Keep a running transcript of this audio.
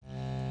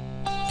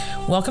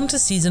Welcome to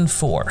Season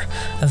 4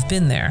 of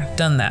Been There,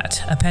 Done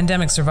That, a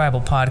pandemic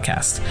survival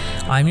podcast.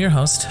 I'm your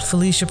host,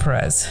 Felicia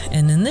Perez,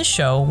 and in this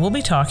show, we'll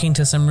be talking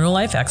to some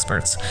real-life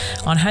experts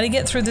on how to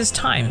get through this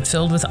time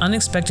filled with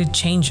unexpected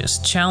changes,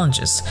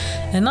 challenges,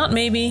 and not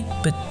maybe,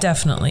 but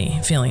definitely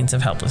feelings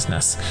of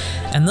helplessness.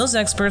 And those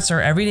experts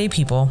are everyday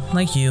people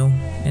like you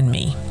and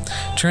me.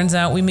 Turns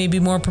out we may be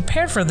more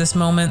prepared for this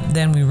moment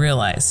than we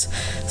realize.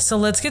 So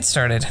let's get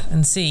started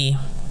and see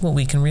what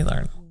we can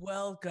relearn.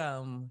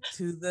 Welcome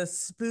to the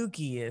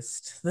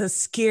spookiest, the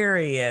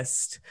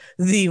scariest,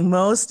 the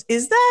most,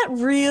 is that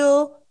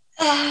real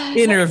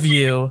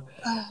interview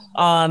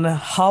on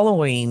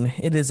Halloween.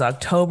 It is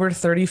October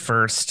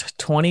 31st,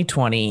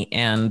 2020.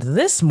 And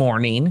this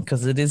morning,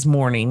 because it is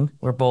morning,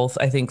 we're both,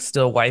 I think,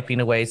 still wiping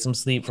away some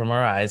sleep from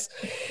our eyes.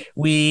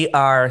 We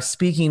are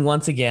speaking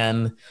once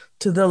again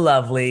to the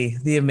lovely,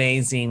 the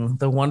amazing,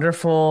 the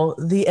wonderful,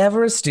 the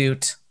ever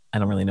astute, I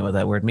don't really know what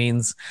that word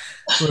means,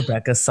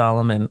 Rebecca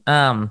Solomon.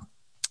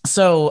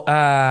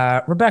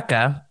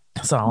 Rebecca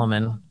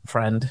Solomon,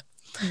 friend,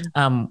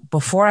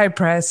 before I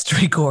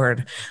pressed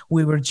record,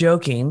 we were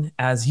joking,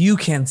 as you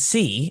can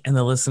see, and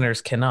the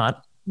listeners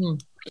cannot.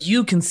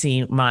 You can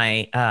see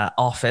my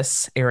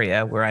office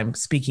area where I'm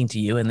speaking to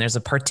you, and there's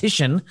a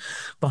partition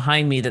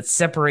behind me that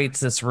separates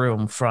this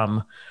room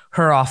from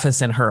her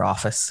office and her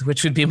office,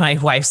 which would be my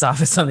wife's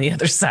office on the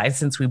other side,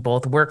 since we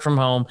both work from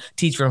home,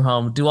 teach from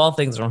home, do all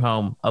things from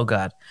home. Oh,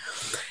 God.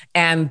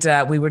 And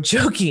we were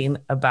joking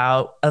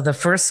about the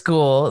first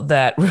school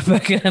that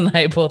Rebecca and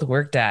I both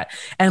worked at,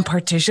 and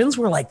partitions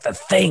were like the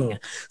thing.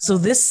 So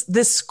this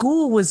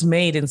school was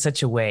made in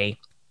such a way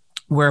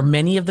where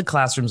many of the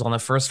classrooms on the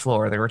first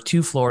floor, there were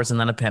 2 floors and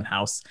then a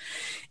penthouse,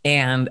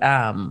 and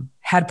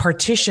had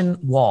partition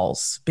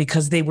walls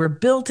because they were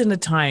built in a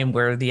time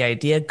where the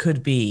idea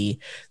could be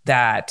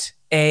that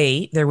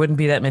A, there wouldn't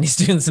be that many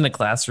students in a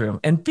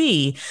classroom, and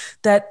B,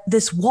 that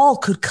this wall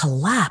could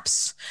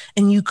collapse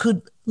and you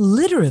could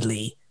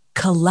literally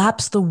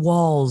collapse the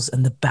walls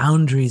and the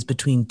boundaries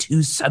between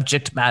 2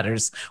 subject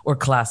matters or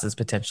classes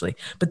potentially.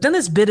 But then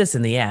this bit us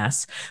in the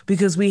ass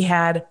because we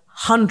had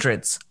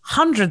hundreds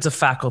of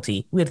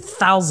faculty. We had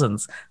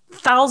thousands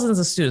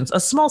of students. A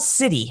small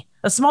city,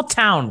 a small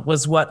town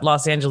was what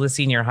Los Angeles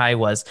Senior High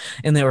was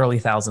in the early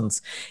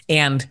thousands.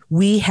 And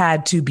we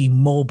had to be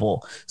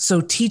mobile.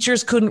 So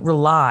teachers couldn't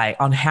rely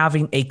on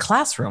having a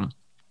classroom.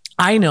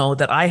 I know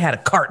that I had a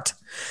cart.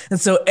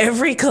 And so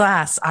every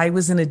class, I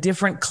was in a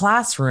different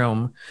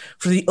classroom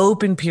for the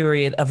open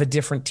period of a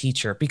different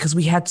teacher because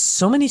we had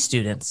so many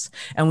students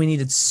and we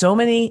needed so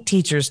many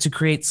teachers to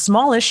create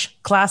smallish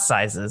class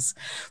sizes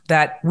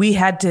that we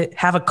had to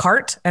have a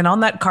cart. And on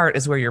that cart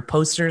is where your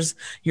posters,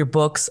 your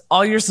books,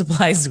 all your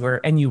supplies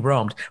were, and you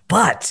roamed.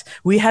 But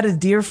we had a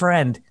dear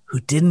friend who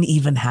didn't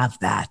even have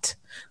that.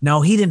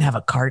 No, he didn't have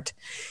a cart.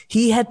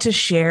 He had to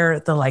share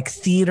the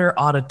theater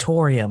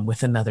auditorium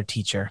with another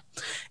teacher.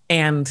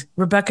 And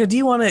Rebecca, do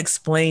you want to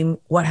explain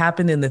what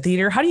happened in the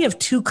theater? How do you have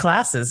 2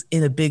 classes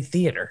in a big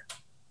theater?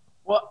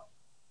 Well,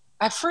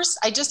 at first,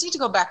 I just need to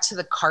go back to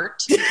the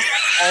cart.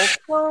 I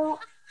also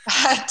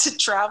had to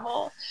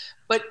travel.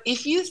 But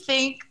if you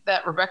think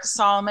that Rebecca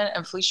Solomon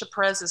and Felicia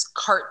Perez's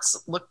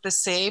carts look the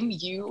same,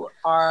 you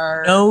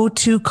are... No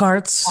 2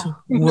 carts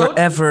were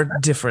ever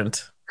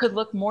different. Could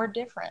look more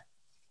different.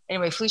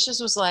 Anyway, Felicia's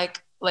was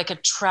like a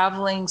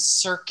traveling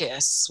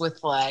circus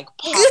with pop-up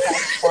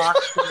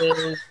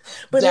boxes.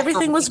 But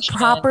everything was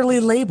properly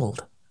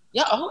labeled.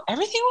 Yeah. Oh,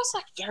 everything was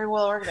very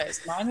well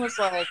organized. Mine was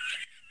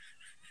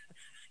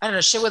I don't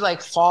know, shit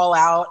would fall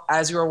out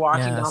as you were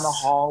walking down the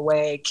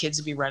hallway. Kids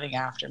would be running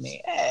after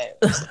me.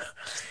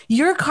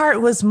 Your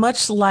cart was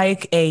much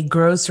like a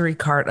grocery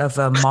cart of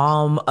a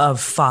mom of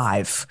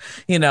 5,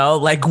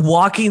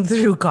 walking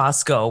through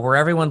Costco where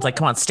everyone's like,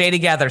 come on, stay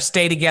together.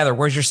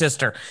 Where's your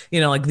sister?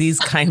 These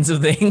kinds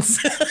of things.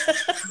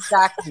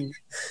 Exactly.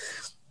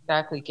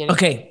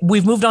 Okay.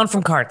 We've moved on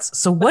from carts.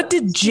 So what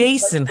did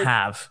Jason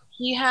have?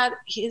 He had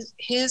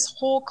his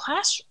whole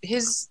class,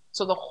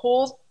 so the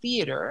whole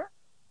theater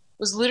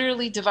was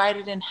literally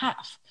divided in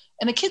half.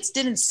 And the kids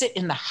didn't sit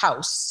in the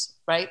house,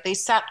 right? They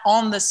sat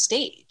on the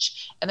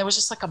stage. And there was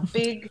just a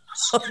big...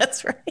 Oh,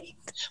 that's right.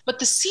 But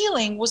the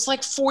ceiling was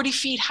 40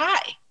 feet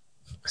high.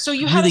 So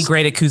you had really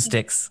great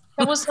acoustics.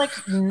 That was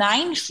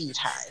 9 feet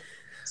high,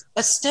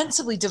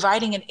 ostensibly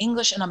dividing an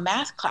English and a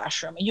math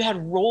classroom. And you had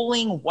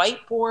rolling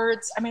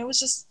whiteboards. I mean, it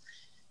was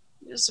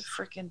a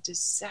freaking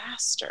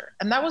disaster.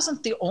 And that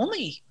wasn't the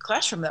only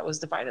classroom that was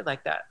divided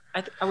like that.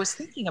 I was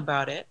thinking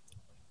about it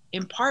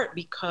in part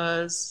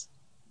because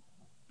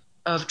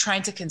of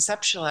trying to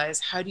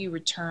conceptualize how do you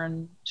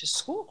return to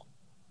school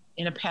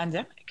in a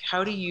pandemic?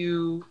 How do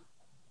you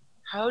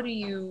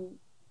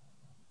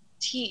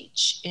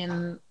teach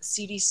in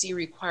CDC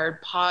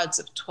required pods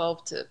of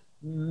 12 to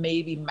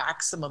maybe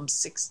maximum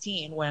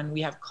 16 when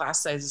we have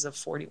class sizes of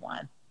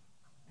 41,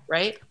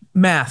 right?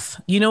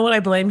 Math. You know what I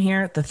blame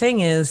here? The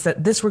thing is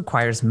that this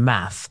requires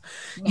math.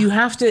 You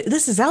have to,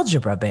 this is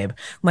algebra, babe.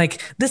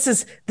 This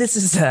is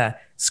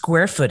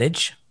square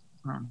footage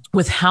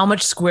with how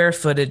much square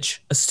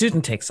footage a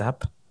student takes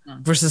up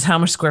versus how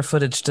much square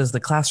footage does the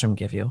classroom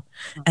give you?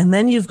 And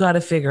then you've got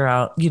to figure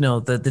out,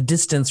 the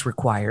distance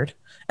required.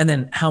 And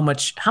then how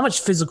much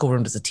physical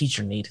room does a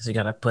teacher need? So you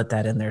got to put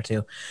that in there too.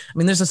 I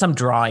mean, there's some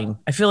drawing.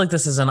 I feel like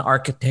this is an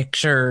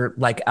architecture,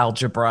 like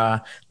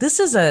algebra.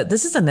 This is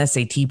an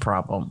SAT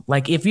problem.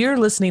 Like if you're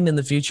listening in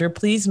the future,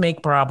 please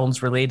make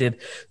problems related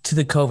to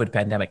the COVID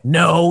pandemic.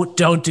 No,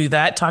 don't do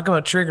that. Talk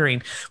about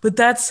triggering. But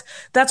that's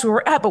where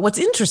we're at. But what's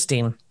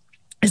interesting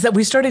is that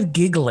we started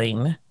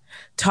giggling,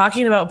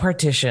 talking about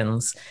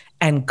partitions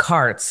and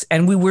carts.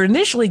 And we were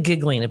initially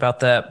giggling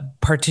about the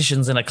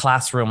partitions in a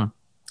classroom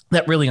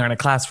that really aren't a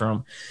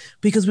classroom,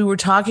 because we were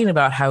talking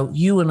about how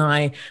you and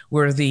I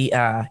were the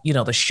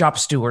shop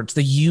stewards,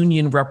 the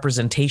union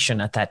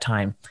representation at that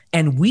time.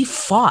 And we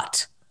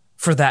fought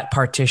for that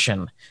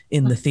partition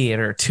in the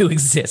theater to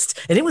exist.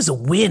 And it was a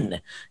win.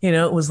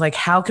 It was like,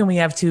 how can we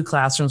have two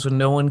classrooms when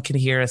no one can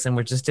hear us and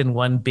we're just in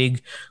one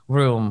big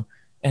room?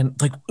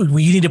 And like,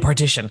 we need a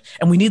partition,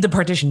 and we need the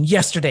partition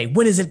yesterday.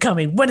 When is it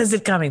coming? When is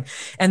it coming?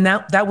 And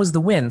that was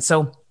the win.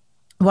 So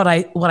what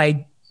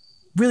I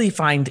really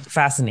find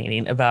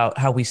fascinating about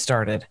how we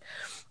started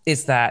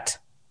is that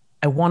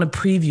I want to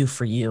preview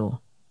for you,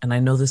 and I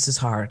know this is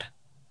hard,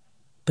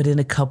 but in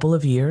a couple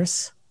of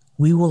years,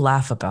 we will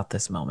laugh about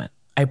this moment.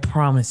 I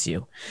promise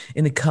you.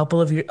 In a couple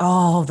of years,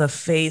 the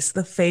face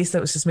that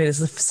was just made is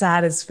the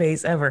saddest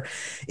face ever.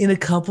 In a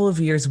couple of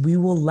years, we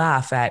will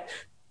laugh at,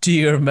 do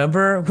you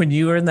remember when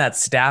you were in that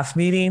staff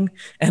meeting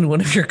and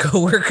one of your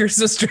coworkers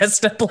was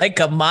dressed up like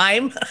a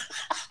mime?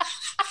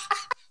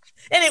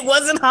 And it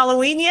wasn't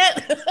Halloween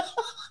yet?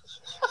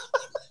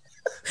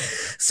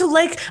 So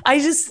like, I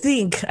just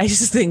think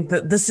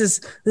that this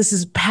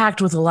is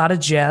packed with a lot of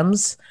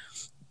gems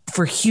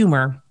for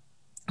humor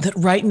that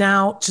right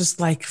now just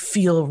like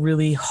feel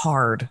really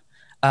hard,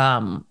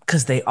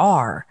 because they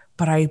are.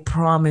 But I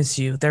promise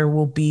you there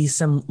will be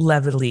some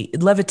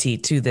levity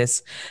to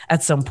this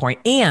at some point.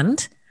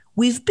 And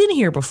we've been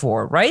here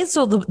before, right?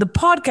 So the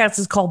podcast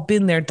is called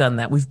Been There, Done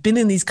That. We've been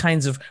in these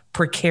kinds of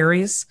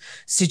precarious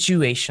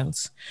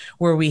situations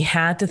where we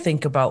had to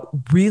think about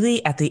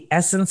really at the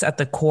essence, at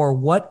the core,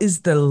 what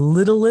is the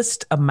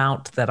littlest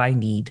amount that I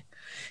need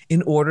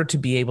in order to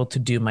be able to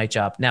do my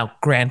job? Now,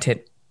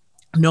 granted,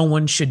 no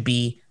one should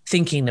be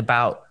thinking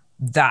about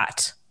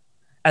that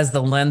as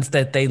the lens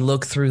that they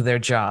look through their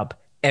job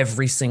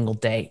every single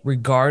day,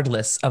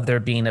 regardless of there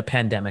being a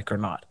pandemic or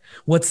not.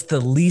 What's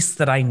the least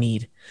that I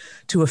need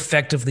to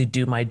effectively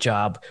do my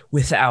job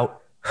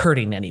without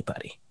hurting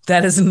anybody?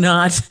 That is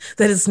not,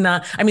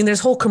 I mean,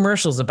 there's whole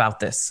commercials about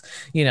this,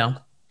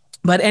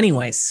 but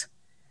anyways,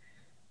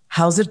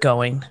 how's it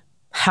going?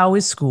 How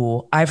is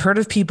school? I've heard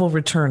of people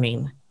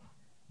returning.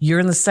 You're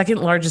in the second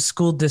largest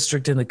school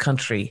district in the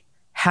country.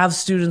 Have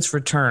students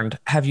returned?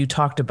 Have you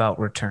talked about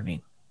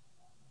returning?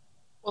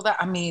 Well,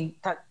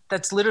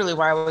 that's literally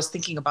why I was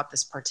thinking about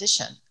this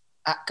partition,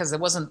 because it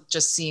wasn't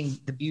just seeing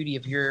the beauty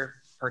of your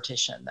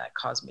partition that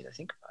caused me to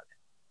think about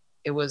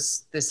it. It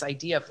was this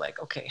idea of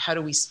like, okay, how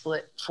do we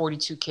split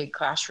 42 kid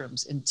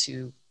classrooms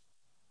into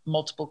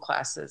multiple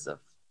classes of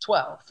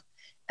 12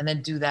 and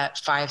then do that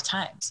 5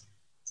 times?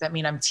 Does that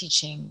mean I'm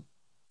teaching,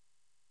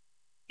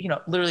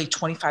 literally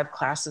 25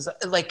 classes?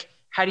 Like,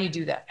 how do you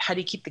do that? How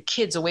do you keep the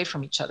kids away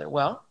from each other?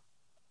 Well,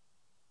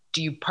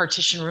 do you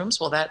partition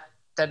rooms? Well, that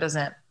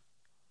doesn't,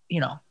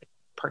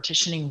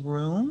 partitioning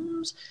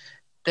rooms.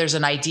 There's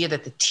an idea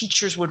that the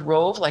teachers would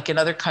rove, like in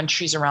other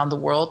countries around the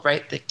world,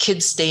 right? The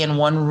kids stay in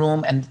one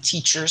room and the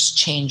teachers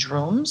change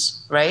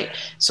rooms, right?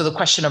 So the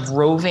question of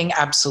roving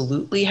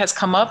absolutely has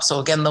come up. So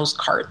again, those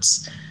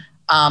carts,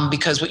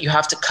 because what you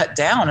have to cut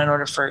down in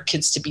order for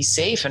kids to be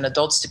safe and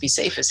adults to be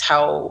safe is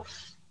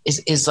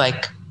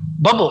like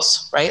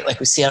bubbles, right? Like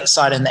we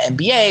saw it in the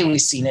NBA, we've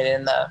seen it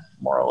in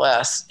more or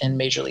less in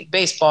Major League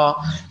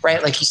Baseball,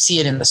 right? Like you see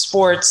it in the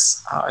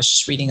sports. I was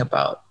just reading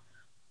about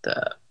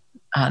the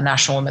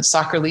National Women's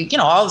Soccer League.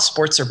 All the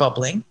sports are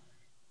bubbling,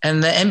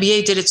 and the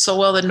NBA did it so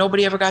well that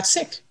nobody ever got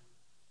sick.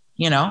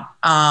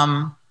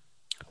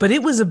 But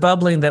it was a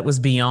bubbling that was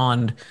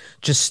beyond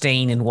just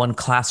staying in one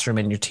classroom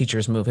and your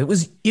teachers move.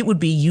 It would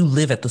be you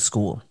live at the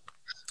school.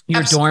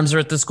 Your Absolutely. Dorms are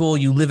at the school.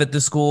 You live at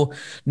the school.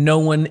 No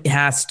one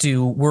has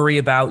to worry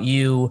about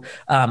you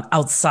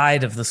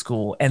outside of the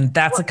school, and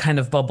that's a kind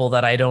of bubble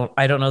that I don't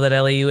know that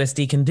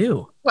LAUSD can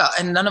do. Well,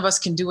 and none of us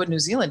can do what New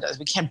Zealand does.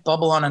 We can't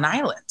bubble on an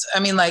island. I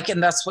mean,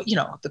 and that's what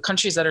the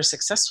countries that are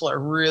successful are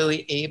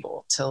really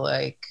able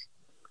to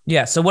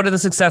Yeah. So, what are the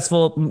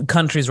successful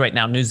countries right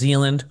now? New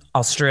Zealand,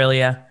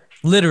 Australia,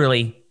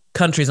 literally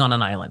countries on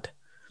an island.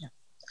 Yeah.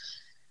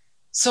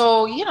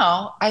 So,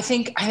 I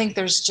think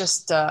there's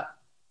just.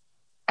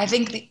 I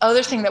think the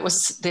other thing that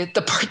was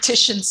the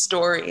partition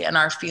story and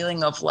our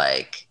feeling of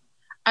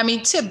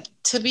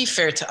to be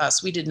fair to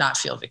us, we did not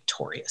feel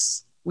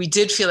victorious. We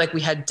did feel like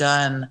we had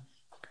done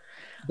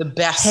the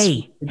best.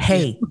 Hey,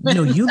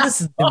 you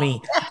listen to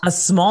me. A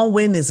small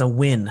win is a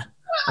win.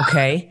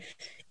 Okay.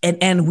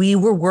 And we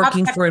were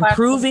working for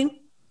improving.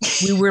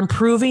 We were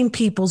improving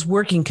people's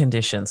working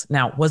conditions.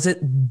 Now, was it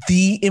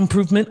the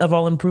improvement of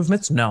all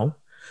improvements? No.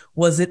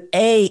 Was it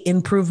a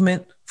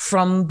improvement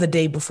from the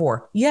day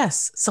before?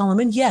 Yes,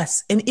 Solomon,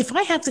 yes. And if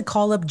I had to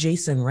call up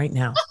Jason right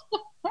now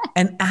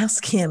and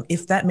ask him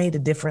if that made a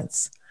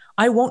difference,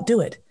 I won't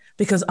do it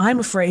because I'm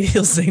afraid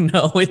he'll say,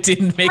 no, it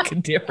didn't make a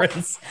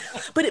difference.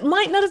 But it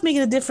might not have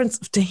made a difference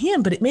to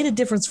him, but it made a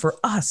difference for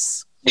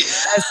us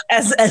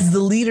as the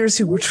leaders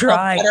who were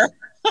trying.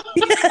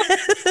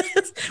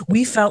 Yes.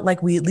 We felt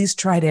like we at least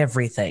tried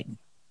everything.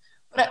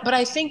 But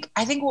I think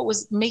what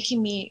was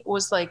making me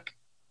was like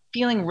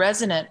feeling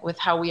resonant with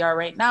how we are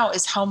right now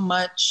is how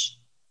much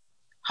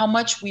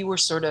we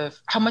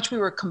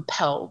were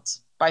compelled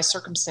by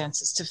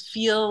circumstances to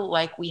feel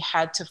like we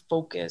had to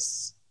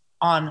focus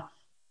on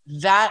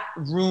that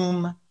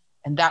room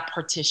and that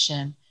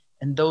partition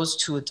and those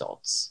two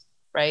adults,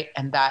 right?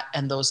 And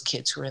those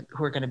kids who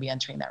are going to be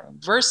entering that room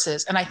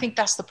versus, and I think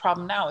that's the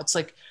problem now. It's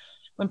like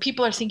when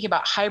people are thinking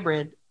about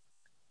hybrid,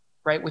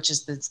 right, which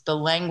is the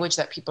language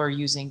that people are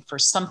using for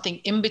something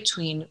in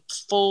between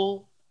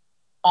full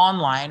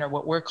online or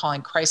what we're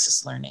calling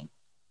crisis learning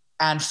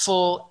and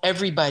full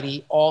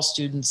everybody, all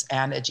students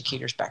and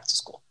educators back to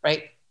school,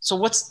 right? So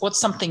what's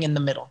something in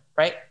the middle,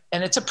 right?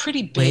 And it's a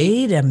pretty big...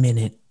 Wait a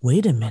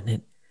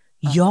minute.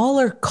 Y'all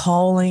are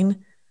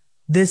calling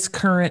this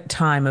current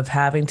time of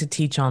having to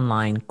teach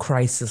online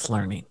crisis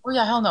learning. Oh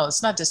yeah, hell no,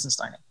 it's not distance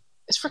learning.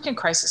 It's freaking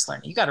crisis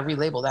learning. You got to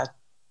relabel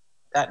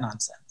that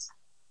nonsense.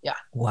 Yeah.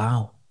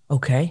 Wow.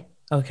 Okay.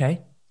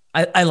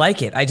 I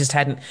like it. I just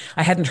hadn't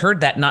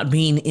heard that, not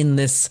being in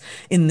this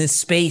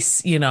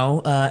space,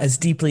 as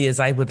deeply as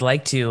I would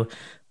like to.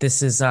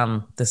 This is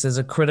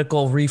a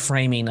critical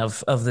reframing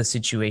of the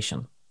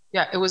situation.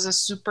 Yeah, it was a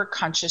super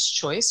conscious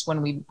choice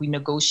when we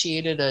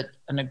negotiated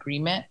an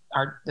agreement.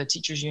 The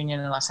teachers union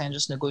in Los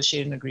Angeles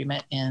negotiated an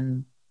agreement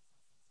in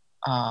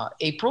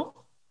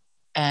April,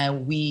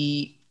 and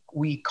we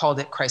called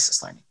it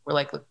crisis learning. We're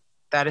like, look,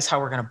 that is how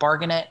we're going to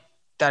bargain it.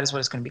 That is what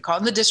it's going to be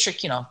called. In the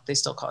district, they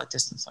still call it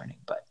distance learning,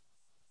 but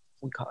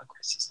we call it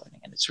crisis learning,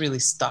 and it's really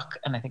stuck.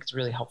 And I think it's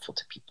really helpful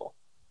to people.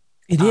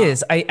 It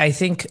is. I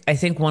think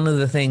one of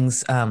the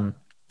things,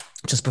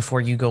 just before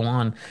you go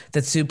on,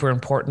 that's super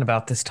important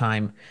about this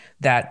time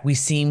that we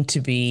seem to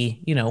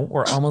be,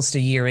 we're almost a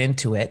year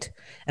into it.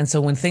 And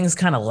so when things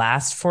kind of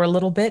last for a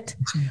little bit,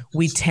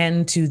 we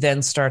tend to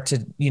then start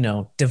to,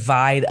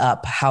 divide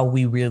up how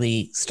we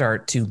really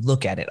start to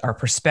look at it. Our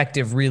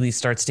perspective really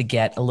starts to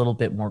get a little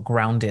bit more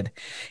grounded.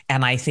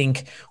 And I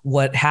think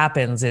what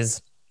happens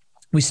is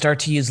we start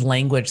to use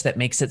language that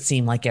makes it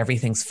seem like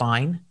everything's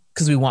fine,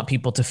 because we want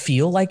people to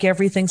feel like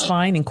everything's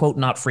fine and, quote,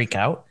 not freak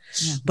out.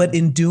 Mm-hmm. But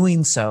in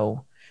doing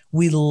so,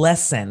 we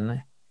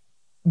lessen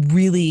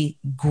really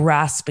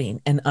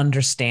grasping and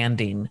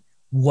understanding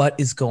what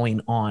is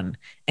going on.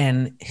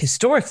 And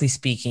historically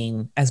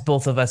speaking, as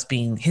both of us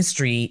being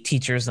history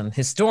teachers and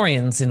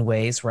historians in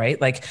ways, right?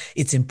 Like,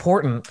 it's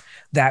important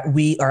that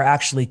we are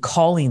actually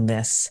calling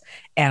this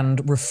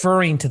and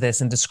referring to this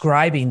and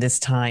describing this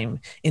time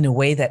in a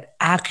way that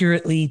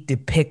accurately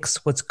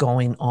depicts what's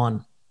going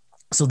on.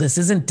 So this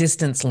isn't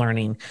distance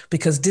learning,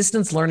 because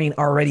distance learning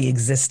already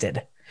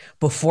existed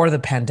before the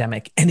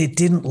pandemic, and it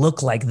didn't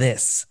look like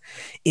this.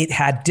 It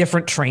had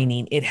different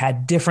training, it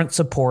had different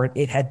support,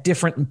 it had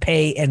different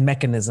pay and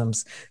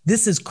mechanisms.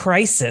 This is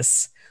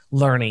crisis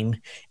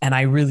learning, and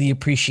I really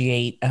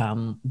appreciate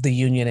the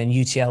union and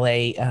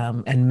UTLA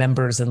and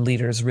members and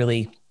leaders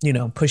really,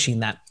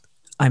 pushing that.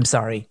 I'm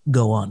sorry,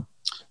 go on.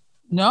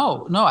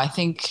 No, I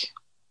think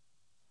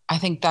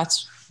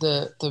that's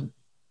the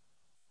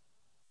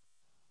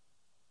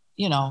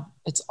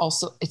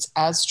it's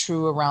as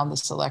true around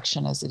this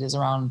election as it is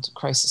around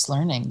crisis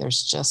learning.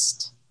 There's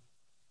just,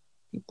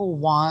 people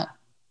want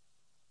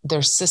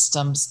their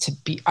systems to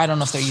be, I don't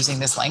know if they're using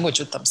this language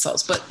with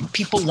themselves, but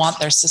people want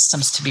their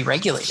systems to be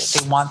regulated.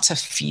 They want to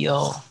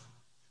feel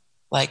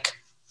like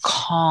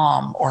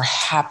calm or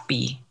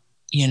happy,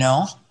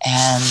 and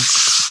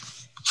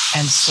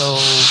so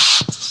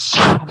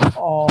have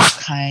all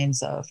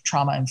kinds of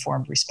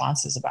trauma-informed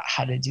responses about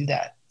how to do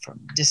that, from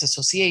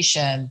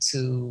disassociation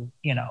to,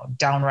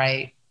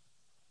 downright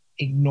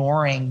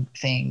ignoring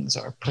things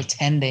or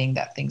pretending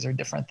that things are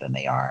different than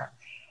they are.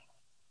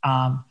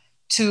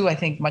 To, I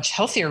think, much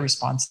healthier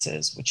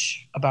responses,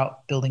 which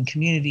about building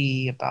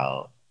community,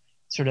 about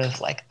sort of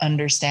like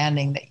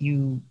understanding that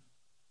and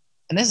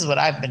this is what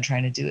I've been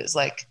trying to do, is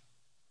like,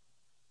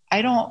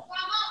 I don't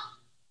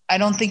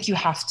think you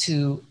have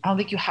to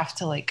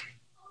like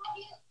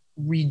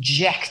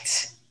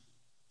reject.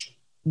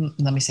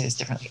 Let me say this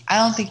differently. I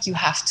don't think you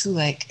have to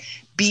like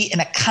be in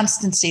a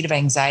constant state of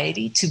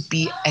anxiety to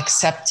be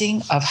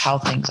accepting of how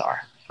things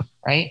are,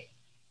 right?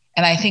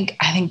 And I think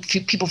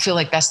people feel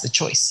like that's the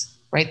choice,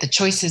 right? The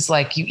choice is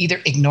like, you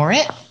either ignore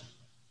it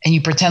and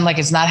you pretend like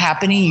it's not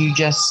happening, you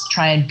just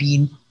try and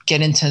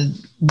get into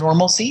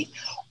normalcy,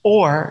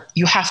 or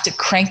you have to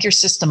crank your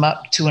system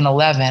up to an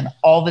 11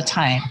 all the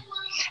time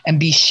and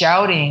be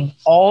shouting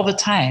all the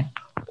time,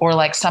 or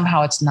like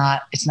somehow it's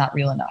not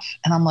real enough.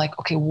 And I'm like,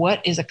 okay,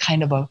 what is a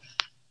kind of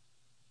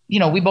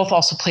we both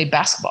also play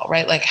basketball,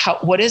 right? Like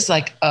what is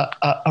like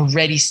a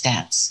ready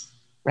stance,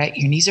 right?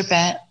 Your knees are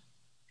bent,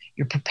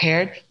 You're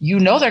prepared. You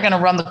know they're going to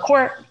run the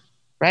court,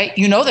 right?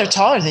 You know they're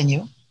taller than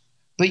you,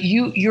 but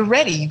you're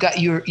ready.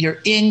 You're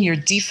in your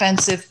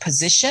defensive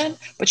position,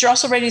 but you're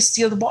also ready to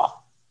steal the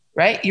ball,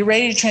 right? You're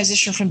ready to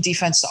transition from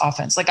defense to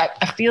offense. Like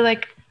I feel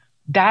like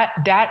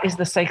that is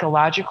the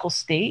psychological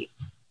state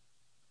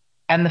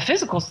and the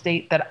physical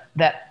state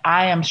that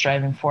I am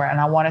striving for. And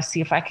I want to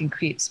see if I can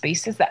create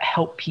spaces that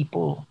help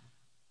people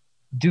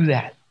do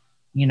that,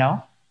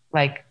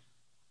 like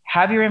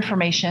have your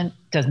information,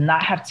 does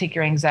not have to take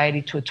your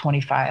anxiety to a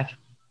 25.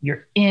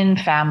 You're in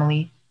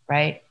family,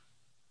 right?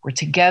 We're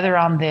together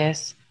on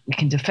this. We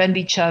can defend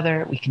each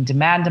other. We can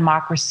demand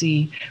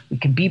democracy. We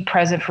can be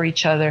present for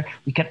each other.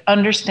 We can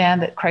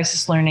understand that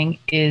crisis learning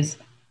is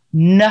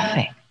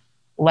nothing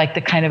like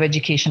the kind of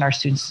education our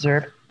students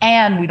deserve.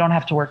 And we don't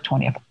have to work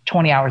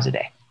 20 hours a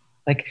day.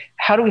 Like,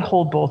 how do we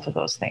hold both of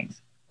those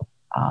things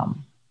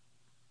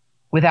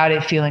without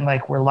it feeling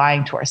like we're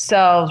lying to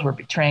ourselves, we're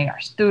betraying our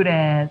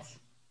students,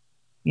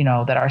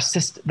 that our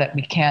system, that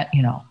we can't,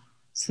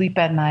 sleep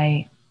at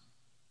night.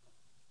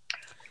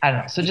 I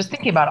don't know. So just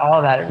thinking about all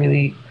of that, it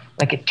really,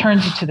 it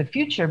turns you to the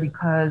future,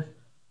 because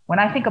when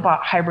I think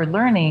about hybrid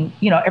learning,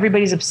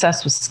 everybody's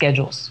obsessed with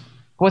schedules.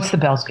 What's the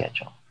bell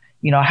schedule?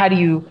 How do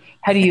you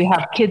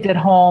have kids at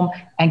home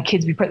and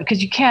kids be present?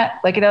 Because you can't,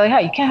 like at LA,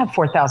 you can't have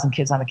 4,000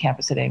 kids on the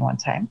campus at any one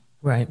time.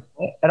 Right.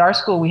 At our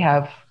school, we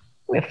have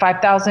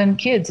 5,000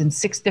 kids in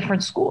 6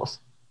 different schools,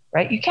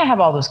 right? You can't have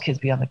all those kids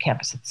be on the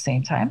campus at the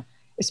same time,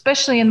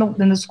 especially in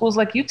the schools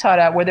like you taught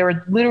at, where there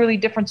were literally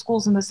different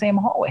schools in the same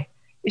hallway.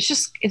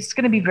 It's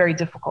going to be very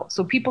difficult.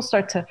 So people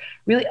start to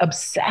really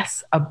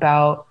obsess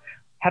about,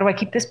 how do I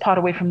keep this pod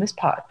away from this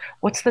pod?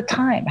 What's the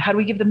time? How do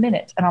we give the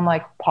minutes? And I'm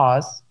like,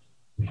 pause.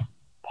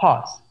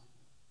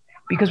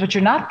 Because what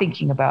you're not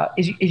thinking about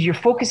is you're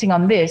focusing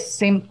on this,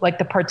 same like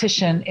the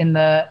partition in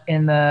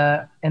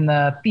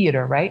the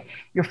theater, right?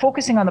 You're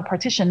focusing on the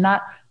partition,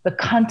 not the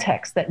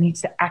context that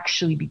needs to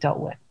actually be dealt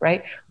with,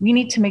 right? We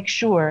need to make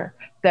sure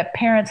that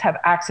parents have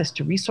access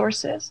to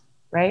resources,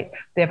 right?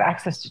 They have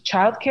access to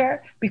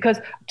childcare, because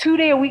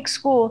 2-day-a-week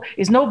school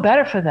is no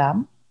better for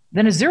them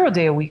than a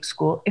 0-day-a-week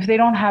school if they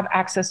don't have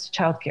access to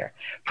childcare.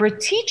 For a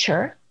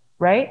teacher,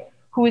 right,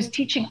 who is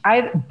teaching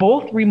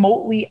both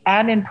remotely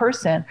and in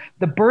person,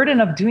 the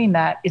burden of doing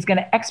that is going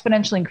to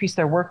exponentially increase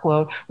their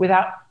workload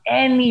without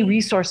any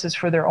resources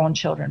for their own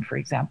children, for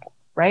example,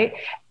 right?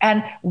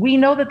 And we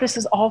know that this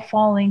is all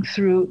falling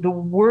through the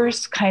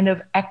worst kind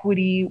of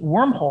equity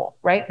wormhole,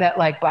 right? That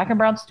like Black and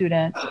brown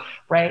students,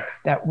 right,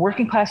 that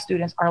working class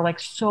students are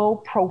so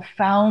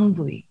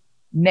profoundly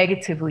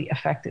negatively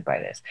affected by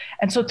this.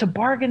 And so to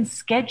bargain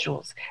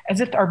schedules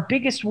as if our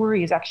biggest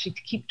worry is actually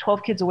to keep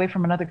 12 kids away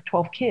from another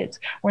 12 kids,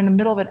 we're in the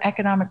middle of an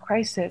economic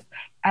crisis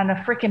and a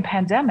freaking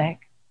pandemic,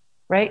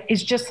 right,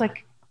 is just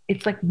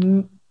it's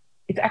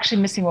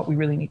actually missing what we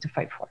really need to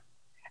fight for.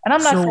 And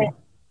I'm not saying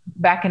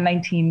back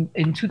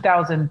in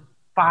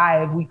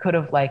 2005 we could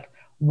have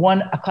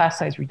won a class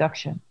size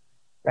reduction,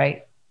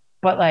 right?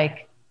 But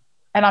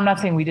and I'm not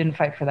saying we didn't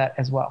fight for that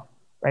as well,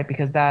 right?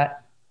 Because that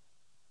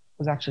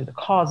was actually the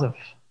cause of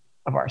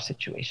our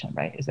situation,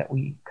 right? Is that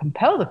we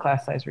compelled the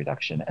class size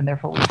reduction, and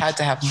therefore we had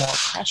to have more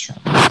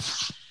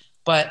classrooms.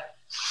 But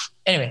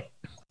anyway.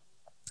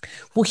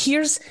 Well,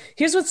 here's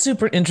what's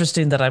super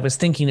interesting that I was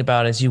thinking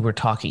about as you were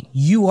talking.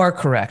 You are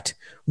correct.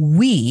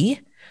 We,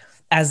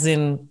 as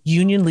in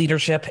union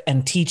leadership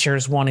and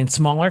teachers wanting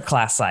smaller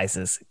class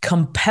sizes,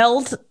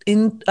 compelled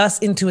us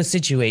into a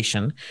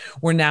situation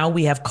where now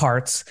we have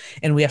carts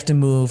and we have to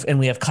move and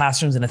we have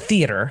classrooms in a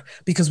theater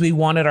because we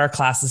wanted our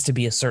classes to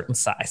be a certain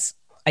size.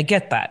 I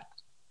get that.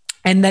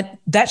 And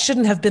that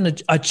shouldn't have been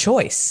a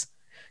choice.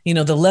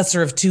 The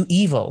lesser of two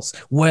evils.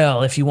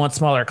 Well, if you want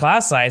smaller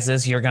class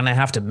sizes, you're going to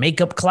have to make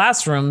up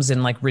classrooms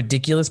in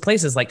ridiculous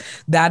places.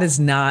 That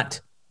is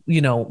not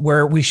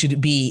where we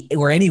should be,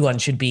 where anyone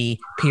should be,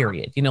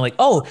 period.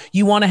 Oh,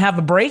 you want to have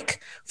a break?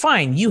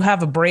 Fine. You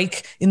have a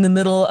break in the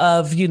middle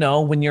of,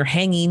 when you're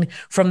hanging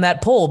from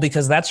that pole,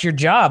 because that's your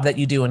job that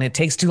you do. And it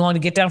takes too long to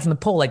get down from the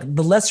pole.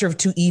 The lesser of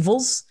two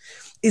evils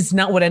is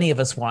not what any of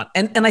us want.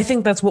 And I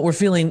think that's what we're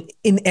feeling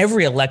in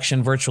every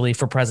election virtually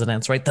for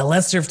presidents, right? The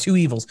lesser of two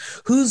evils.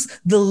 Who's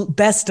the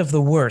best of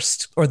the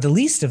worst or the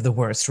least of the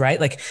worst,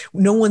 right?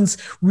 No one's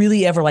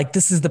really ever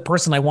this is the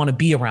person I want to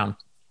be around.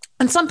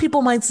 And some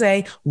people might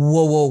say,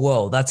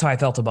 whoa, that's how I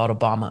felt about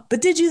Obama.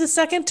 But did you the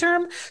second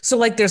term?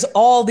 So there's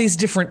all these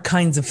different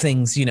kinds of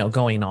things,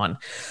 going on.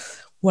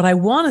 What I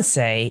want to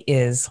say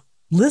is,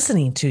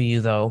 listening to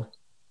you though,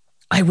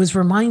 I was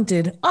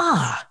reminded,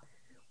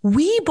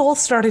 we both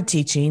started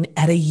teaching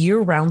at a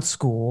year-round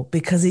school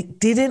because it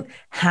didn't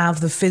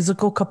have the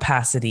physical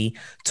capacity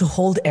to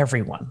hold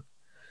everyone.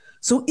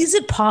 So is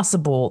it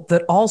possible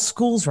that all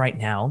schools right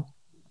now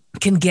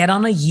can get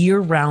on a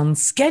year-round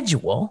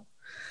schedule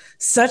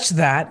such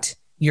that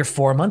you're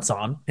 4 months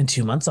on and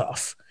 2 months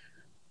off,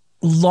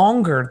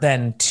 longer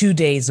than 2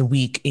 days a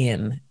week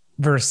in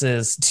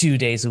versus 2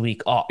 days a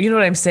week off? You know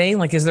what I'm saying?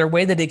 Is there a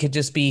way that it could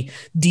just be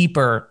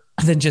deeper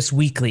than just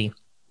weekly?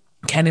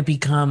 Can it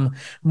become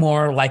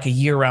more like a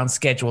year-round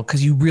schedule?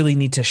 Because you really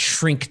need to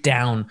shrink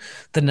down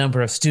the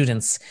number of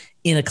students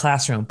in a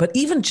classroom. But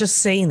even just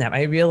saying that,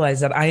 I realize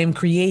that I am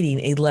creating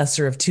a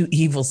lesser of two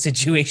evils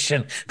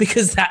situation,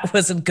 because that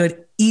wasn't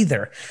good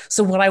either.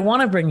 So what I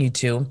want to bring you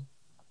to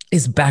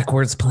is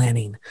backwards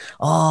planning.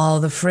 Oh,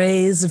 the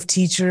phrase of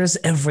teachers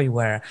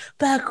everywhere,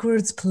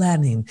 backwards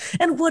planning.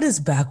 And what is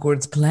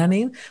backwards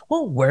planning?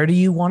 Well, where do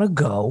you want to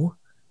go?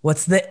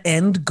 What's the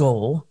end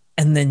goal?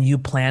 And then you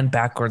plan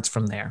backwards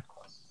from there.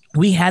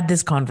 We had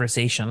this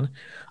conversation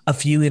a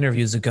few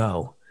interviews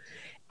ago,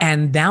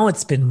 and now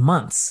it's been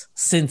months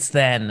since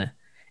then.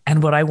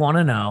 And what I want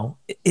to know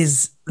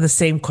is the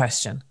same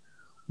question.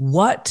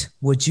 What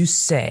would you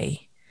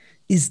say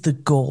is the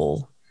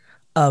goal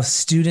of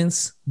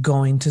students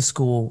going to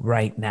school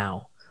right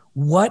now?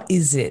 What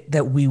is it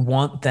that we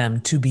want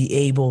them to be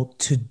able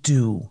to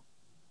do?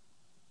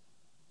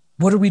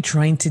 What are we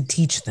trying to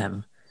teach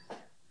them?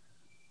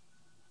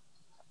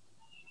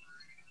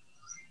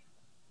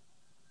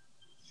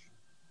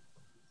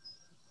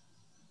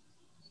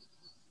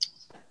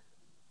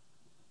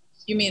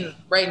 You mean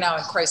right now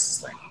in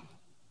crisis learning?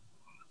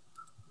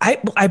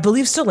 I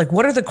believe so. Like,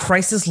 what are the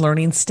crisis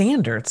learning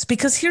standards?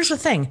 Because here's the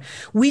thing.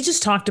 We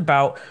just talked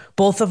about,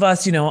 both of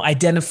us,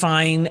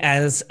 identifying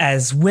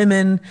as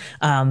women,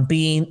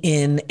 being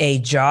in a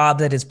job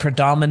that is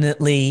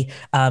predominantly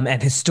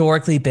and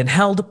historically been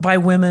held by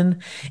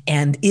women.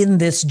 And in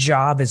this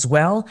job as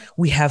well,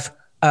 we have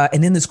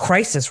and in this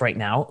crisis right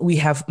now, we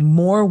have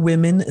more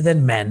women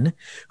than men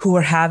who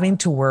are having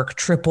to work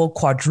triple,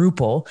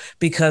 quadruple,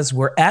 because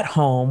we're at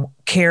home,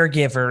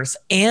 caregivers,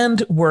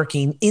 and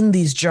working in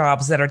these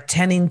jobs that are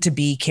tending to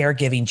be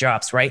caregiving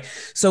jobs, right?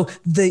 So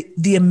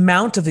the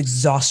amount of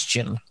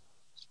exhaustion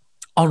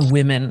on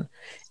women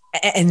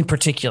in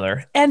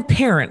particular, and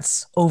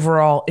parents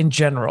overall in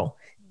general,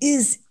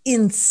 is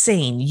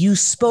insane. You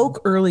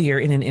spoke earlier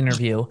in an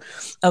interview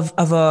of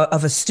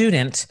a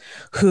student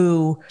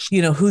who,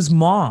 whose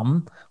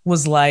mom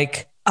was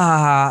like,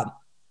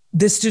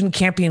 this student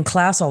can't be in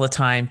class all the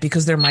time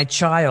because they're my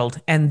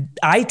child and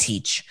I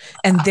teach,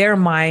 and they're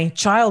my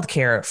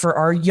childcare for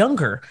our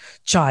younger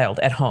child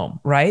at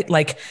home, right?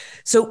 Like,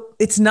 so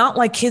it's not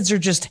like kids are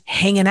just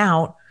hanging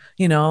out,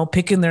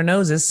 picking their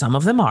noses. Some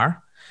of them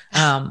are,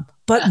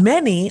 but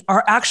many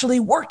are actually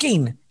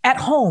working at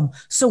home.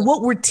 So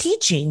what we're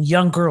teaching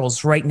young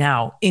girls right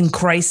now in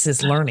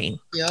crisis learning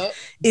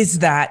is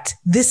that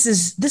this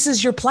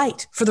is your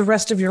plight for the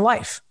rest of your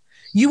life.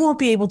 You won't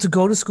be able to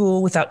go to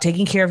school without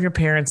taking care of your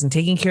parents and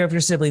taking care of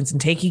your siblings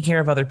and taking care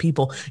of other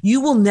people.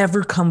 You will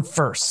never come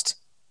first.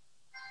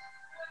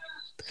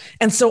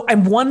 And so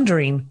I'm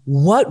wondering,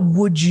 what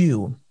would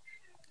you,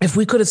 if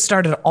we could have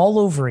started all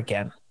over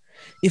again,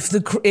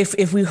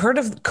 if we heard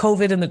of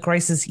COVID and the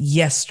crisis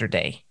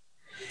yesterday,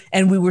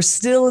 and we were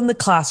still in the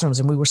classrooms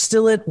and we were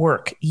still at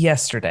work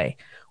yesterday,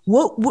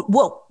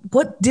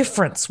 what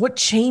difference, what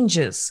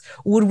changes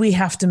would we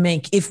have to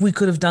make if we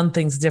could have done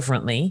things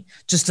differently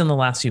just in the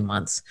last few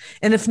months?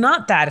 And if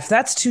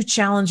that's too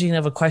challenging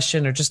of a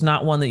question, or just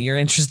not one that you're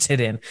interested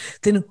in,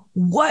 then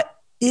what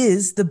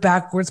is the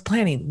backwards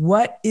planning?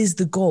 What is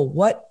the goal?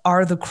 What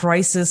are the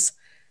crisis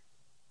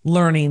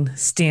learning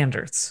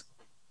standards?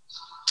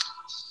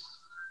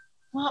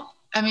 Well,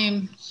 I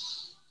mean,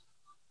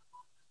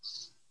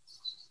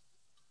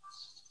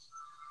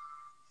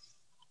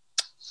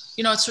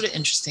 it's sort of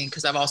interesting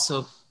because I've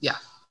also,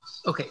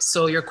 Okay.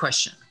 So your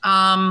question.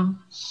 I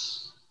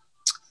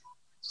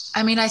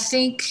mean, I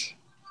think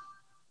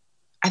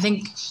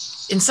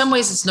in some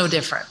ways it's no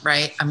different,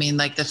 right? I mean,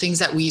 like the things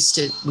that we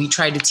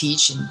tried to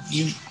teach, and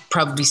you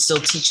probably still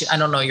teach it. I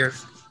don't know your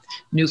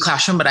new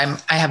classroom, but I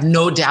have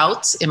no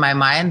doubt in my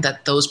mind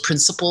that those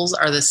principles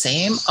are the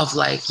same, of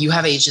like, you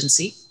have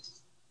agency.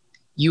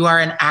 You are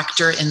an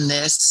actor in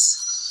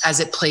this as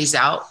it plays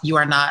out. You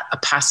are not a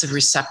passive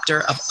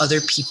receptor of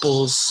other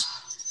people's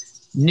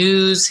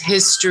news,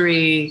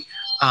 history,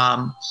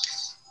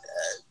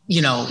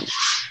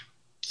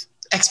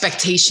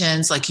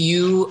 expectations. Like,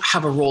 you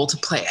have a role to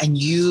play, and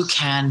you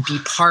can be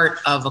part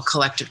of a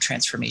collective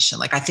transformation.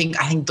 Like, I think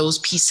those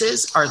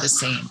pieces are the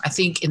same. I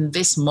think in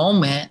this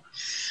moment,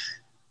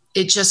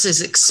 it just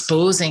is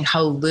exposing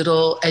how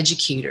little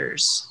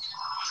educators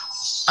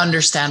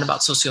understand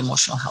about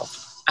socio-emotional health.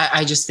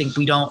 I just think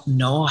we don't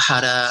know how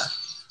to,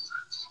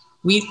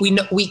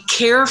 we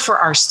care for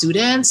our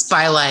students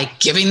by like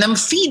giving them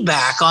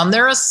feedback on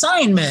their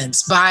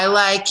assignments, by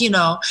like,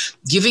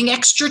 giving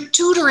extra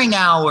tutoring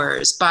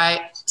hours,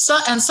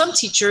 and some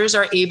teachers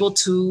are able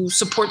to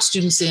support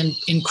students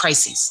in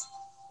crises,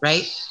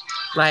 right?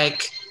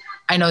 Like,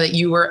 I know that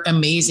you were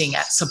amazing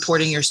at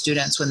supporting your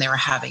students when they were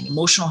having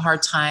emotional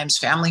hard times,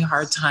 family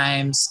hard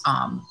times.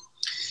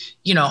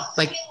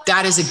 Like,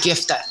 that is a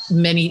gift that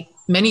many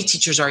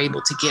teachers are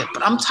able to give.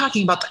 But I'm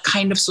talking about the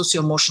kind of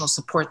socio-emotional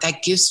support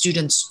that gives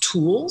students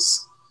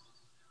tools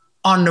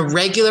on the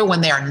regular, when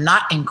they are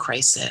not in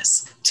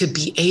crisis, to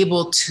be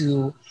able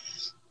to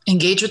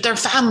engage with their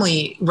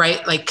family,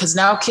 right? Like, because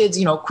now kids,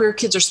 queer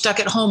kids are stuck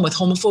at home with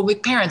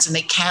homophobic parents and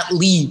they can't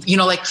leave.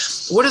 Like,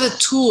 what are the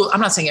tools? I'm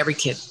not saying every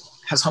kid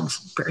has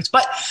homophobic parents,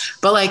 but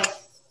like,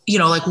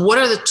 like, what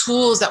are the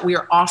tools that we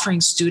are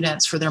offering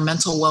students for their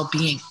mental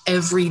well-being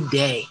every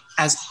day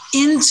as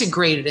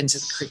integrated into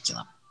the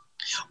curriculum?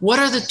 What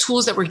are the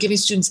tools that we're giving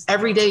students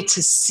every day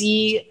to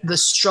see the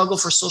struggle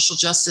for social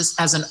justice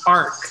as an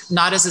arc,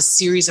 not as a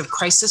series of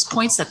crisis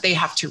points that they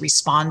have to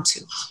respond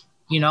to,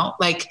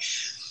 like,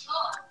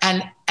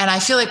 and I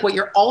feel like what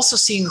you're also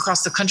seeing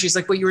across the country is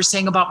like what you were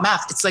saying about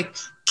math. It's like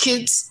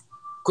kids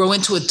grow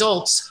into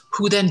adults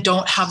who then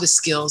don't have the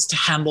skills to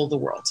handle the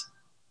world.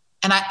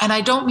 And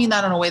I don't mean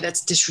that in a way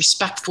that's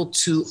disrespectful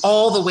to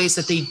all the ways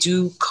that they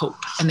do cope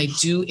and they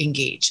do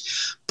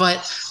engage,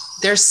 but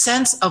their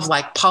sense of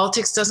like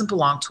politics doesn't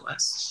belong to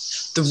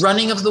us. The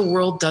running of the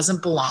world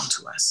doesn't belong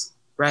to us,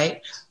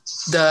 right?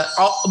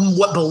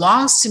 What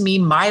belongs to me,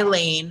 my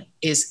lane,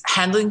 is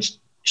handling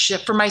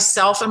shit for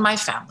myself and my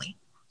family,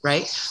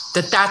 right?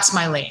 That's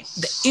my lane.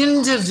 The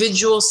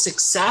individual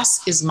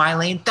success is my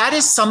lane. That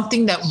is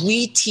something that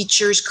we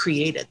teachers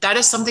created. That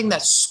is something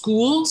that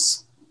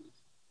schools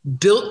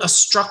built a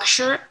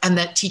structure and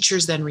that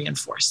teachers then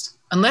reinforced.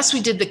 Unless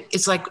we did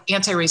it's like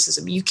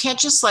anti-racism. You can't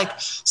just like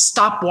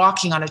stop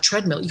walking on a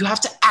treadmill. You have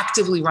to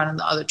actively run in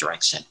the other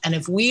direction. And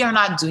if we are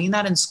not doing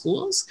that in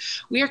schools,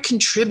 we are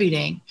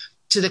contributing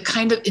to the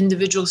kind of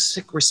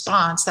individualistic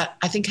response that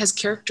I think has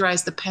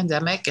characterized the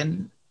pandemic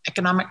and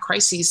economic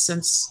crises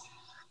since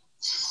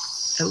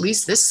at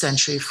least this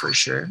century, for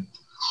sure.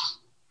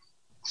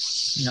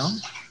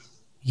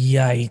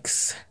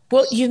 Yikes.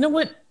 Well, you know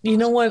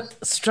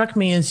what struck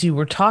me as you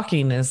were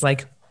talking is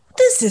like,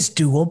 this is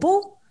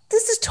doable.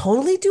 This is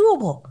totally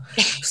doable.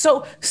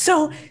 So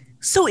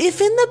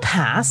if in the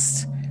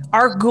past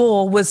our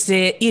goal was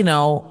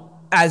to,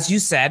 as you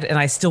said, and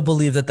I still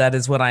believe that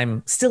is what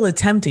I'm still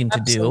attempting to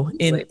do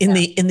in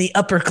the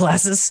upper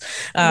classes,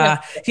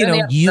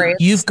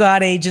 you've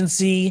got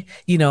agency,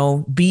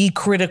 be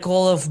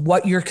critical of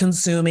what you're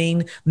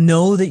consuming,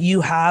 know that you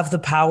have the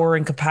power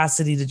and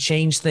capacity to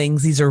change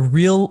things. These are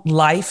real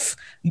life.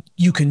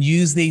 You can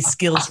use these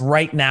skills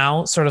right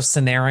now sort of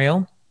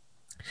scenario.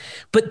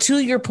 But to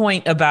your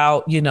point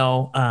about,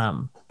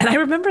 and I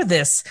remember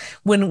this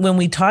when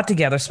we taught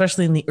together,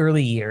 especially in the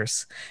early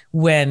years,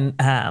 when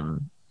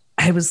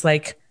I was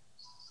like,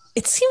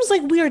 it seems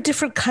like we are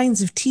different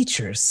kinds of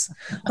teachers.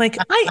 Like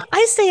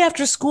I stay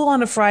after school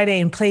on a Friday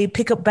and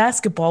pick up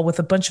basketball with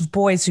a bunch of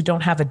boys who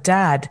don't have a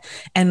dad,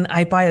 and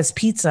I buy us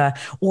pizza.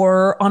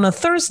 Or on a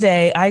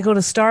Thursday, I go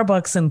to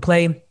Starbucks and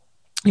play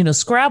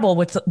Scrabble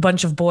with a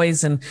bunch of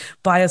boys and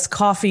buy us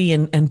coffee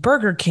and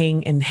Burger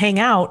King and hang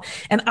out.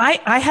 And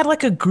I had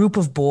like a group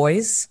of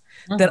boys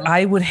that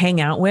I would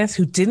hang out with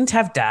who didn't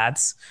have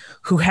dads,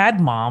 who had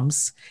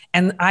moms.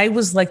 And I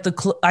was like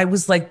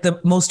the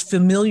most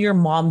familiar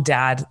mom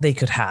dad they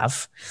could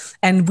have.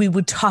 And we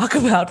would talk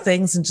about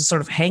things and just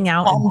sort of hang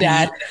out.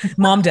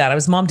 Mom dad. I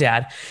was mom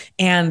dad.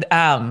 And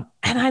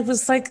I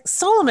was like,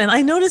 Solomon,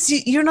 I noticed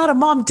you're not a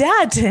mom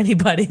dad to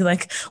anybody.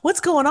 Like, what's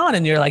going on?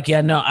 And you're like,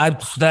 yeah, no,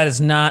 that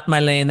is not my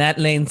lane. That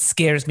lane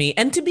scares me.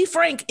 And to be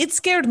frank, it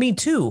scared me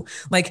too.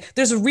 Like,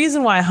 there's a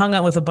reason why I hung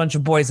out with a bunch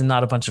of boys and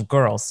not a bunch of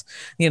girls.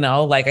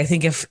 Like, I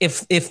think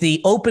if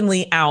the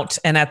openly out,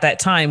 and at that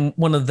time,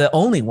 one of the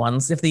only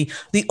ones, if the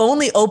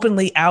only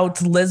openly out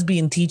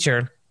lesbian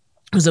teacher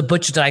who's a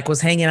butch dyke was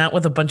hanging out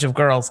with a bunch of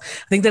girls,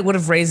 I think that would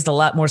have raised a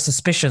lot more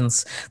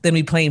suspicions than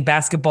me playing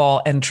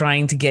basketball and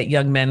trying to get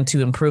young men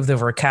to improve their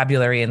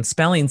vocabulary and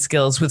spelling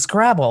skills with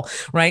Scrabble,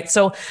 right?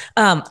 So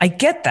I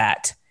get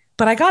that.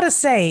 But I got to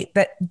say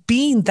that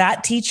being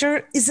that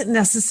teacher isn't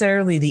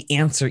necessarily the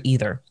answer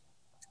either.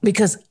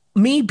 Because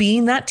me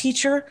being that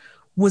teacher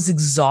was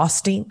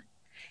exhausting,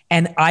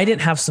 and I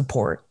didn't have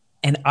support.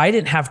 And I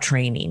didn't have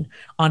training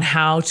on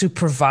how to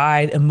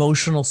provide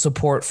emotional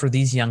support for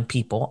these young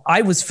people.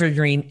 I was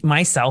figuring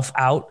myself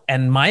out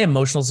and my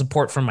emotional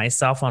support for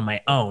myself on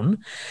my own.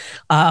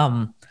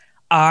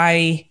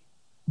 I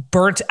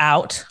burnt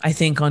out, I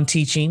think, on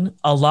teaching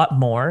a lot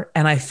more.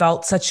 And I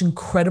felt such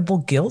incredible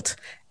guilt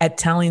at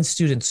telling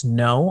students,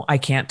 no, I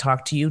can't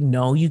talk to you.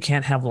 No, you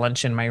can't have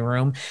lunch in my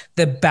room.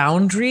 The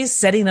boundaries,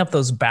 setting up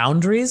those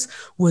boundaries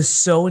was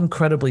so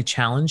incredibly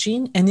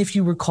challenging. And if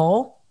you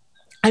recall,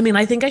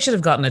 I think I should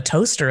have gotten a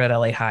toaster at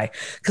LA High,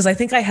 because I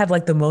think I had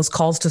like the most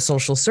calls to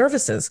social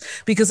services,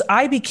 because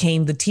I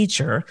became the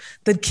teacher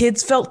that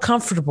kids felt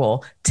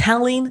comfortable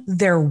telling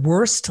their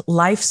worst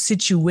life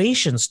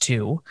situations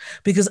to,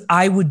 because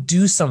I would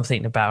do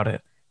something about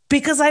it,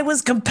 because I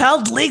was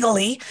compelled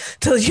legally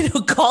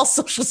to, call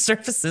social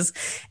services.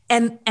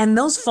 And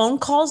those phone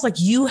calls, like,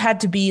 you had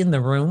to be in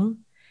the room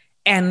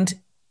and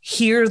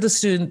hear the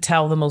student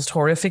tell the most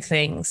horrific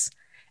things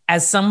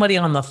as somebody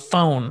on the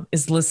phone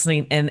is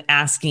listening and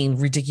asking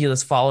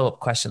ridiculous follow-up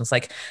questions.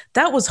 Like,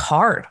 that was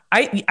hard.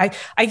 I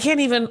don't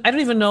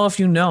even know if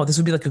this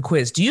would be like a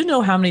quiz. Do you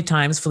know how many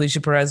times Felicia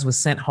Perez was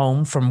sent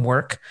home from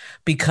work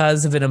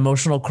because of an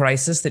emotional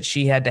crisis that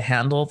she had to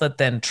handle that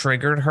then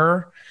triggered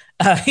her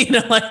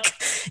Like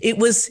it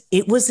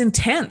was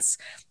intense.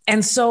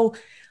 And so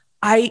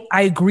I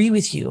agree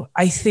with you.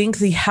 I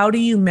think how do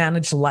you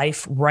manage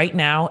life right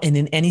now and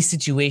in any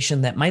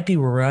situation that might be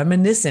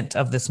reminiscent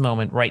of this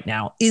moment right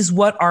now is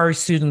what our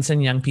students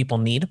and young people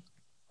need.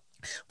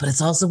 But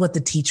it's also what the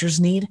teachers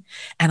need.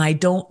 And I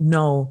don't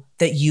know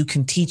that you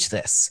can teach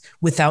this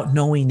without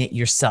knowing it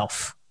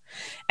yourself.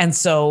 And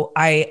so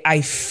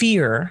I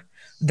fear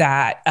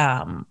that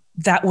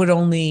that would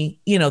only,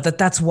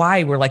 that's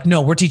why we're like,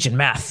 no, we're teaching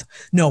math.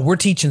 No, we're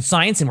teaching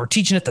science and we're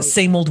teaching it the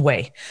same old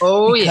way.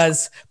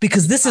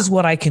 Because this is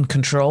what I can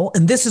control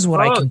and this is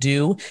what I can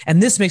do.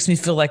 And this makes me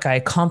feel like I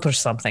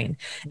accomplished something.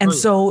 And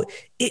so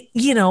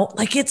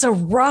it's a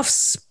rough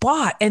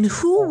spot. And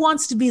who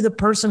wants to be the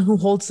person who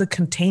holds the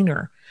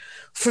container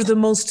for the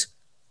most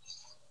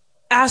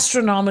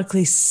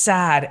astronomically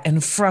sad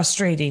and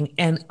frustrating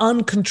and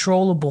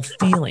uncontrollable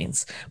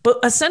feelings? But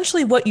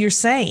essentially what you're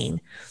saying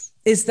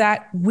is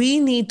that we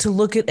need to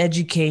look at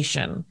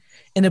education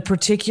in a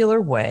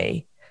particular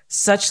way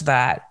such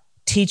that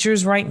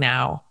teachers right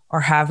now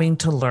are having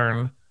to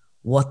learn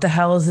what the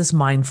hell is this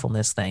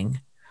mindfulness thing?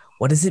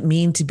 What does it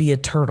mean to be a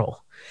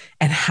turtle?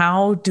 And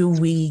how do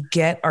we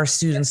get our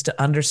students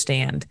to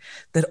understand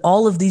that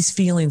all of these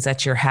feelings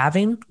that you're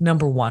having,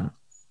 number one,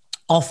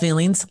 all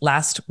feelings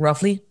last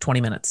roughly 20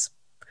 minutes.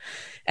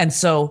 And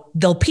so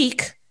they'll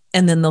peak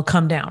and then they'll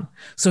come down.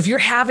 So if you're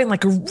having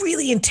like a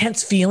really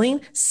intense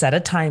feeling, set a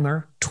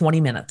timer,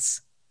 20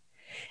 minutes,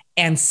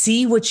 and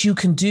see what you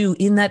can do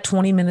in that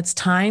 20 minutes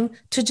time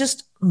to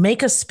just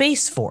make a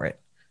space for it.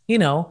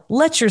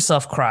 Let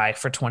yourself cry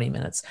for 20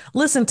 minutes,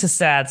 listen to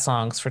sad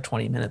songs for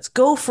 20 minutes,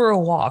 go for a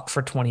walk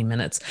for 20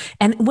 minutes.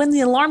 And when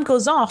the alarm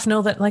goes off,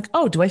 know that like,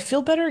 oh, do I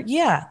feel better?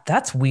 Yeah,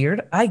 that's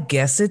weird. I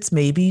guess it's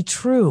maybe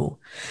true.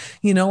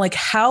 Like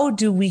how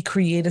do we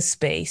create a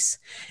space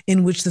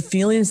in which the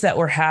feelings that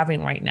we're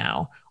having right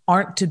now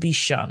aren't to be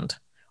shunned,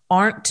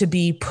 aren't to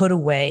be put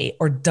away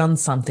or done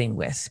something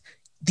with?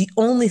 The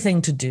only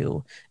thing to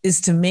do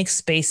is to make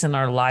space in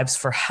our lives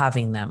for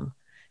having them.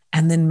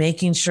 And then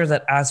making sure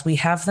that as we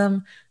have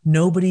them,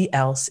 nobody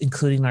else,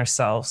 including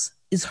ourselves,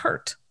 is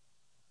hurt.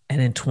 And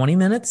in 20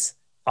 minutes,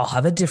 I'll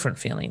have a different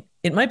feeling.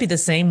 It might be the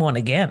same one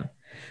again,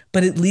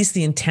 but at least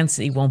the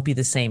intensity won't be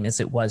the same as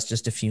it was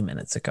just a few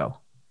minutes ago.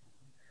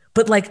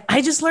 But like,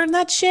 I just learned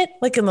that shit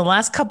like in the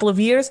last couple of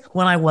years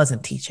when I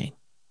wasn't teaching.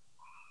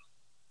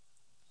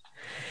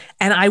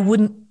 And I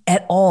wouldn't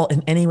at all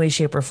in any way,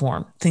 shape, or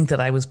form think that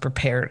I was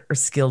prepared or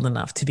skilled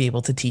enough to be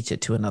able to teach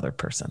it to another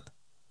person.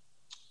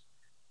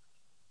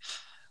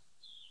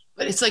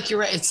 But it's like, you're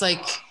right. It's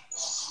like,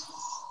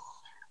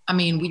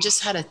 we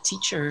just had a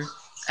teacher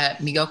at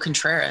Miguel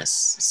Contreras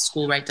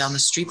school right down the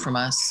street from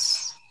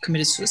us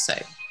committed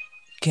suicide.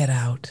 Get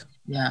out.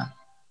 Yeah.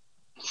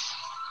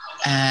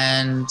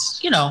 And,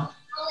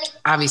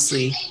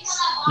 obviously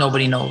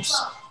nobody knows,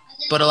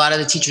 but a lot of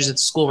the teachers at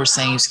the school were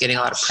saying he was getting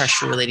a lot of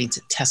pressure relating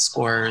to test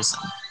scores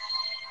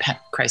and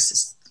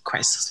crisis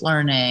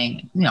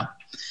learning,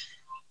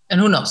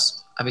 and who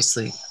knows,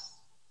 obviously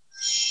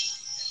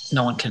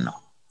no one can know.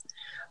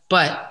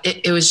 But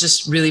it was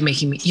just really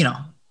making me,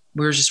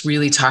 we were just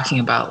really talking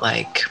about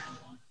like,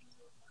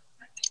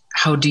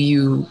 how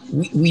do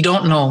we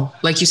don't know,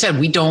 like you said,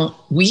 we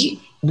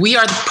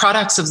are the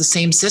products of the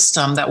same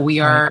system that we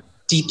are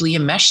deeply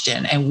enmeshed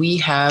in. And we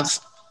have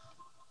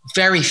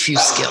very few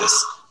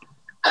skills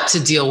to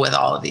deal with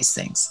all of these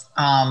things.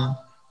 And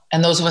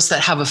those of us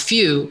that have a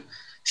few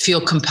feel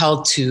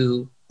compelled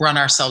to run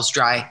ourselves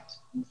dry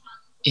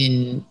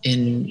in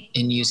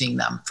using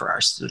them for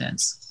our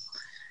students.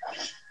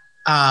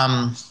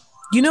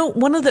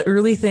 One of the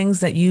early things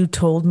that you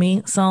told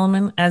me,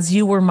 Solomon, as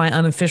you were my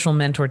unofficial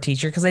mentor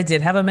teacher, because I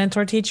did have a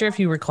mentor teacher, if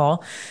you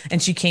recall,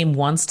 and she came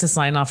once to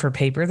sign off her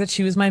paper that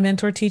she was my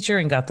mentor teacher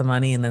and got the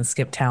money and then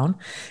skipped town.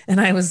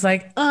 And I was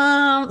like,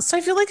 so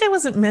I feel like I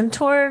wasn't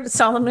mentored.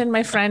 Solomon,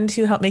 my friend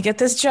who helped me get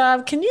this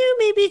job, can you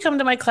maybe come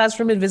to my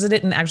classroom and visit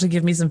it and actually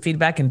give me some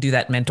feedback and do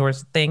that mentor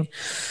thing?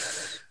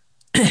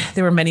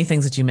 There were many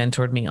things that you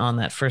mentored me on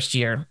that first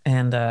year.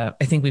 And I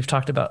think we've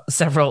talked about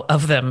several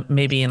of them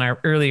maybe in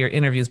our earlier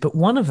interviews, but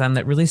one of them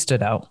that really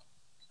stood out,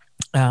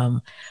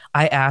 I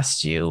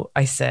asked you,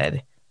 I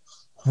said,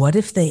 what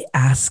if they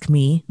ask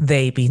me,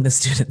 they being the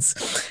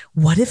students,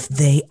 what if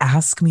they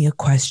ask me a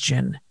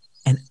question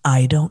and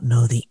I don't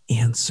know the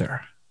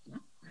answer?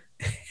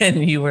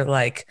 And you were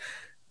like,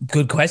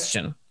 good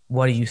question.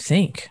 What do you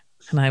think?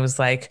 And I was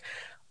like,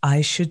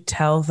 I should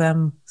tell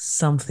them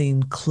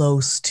something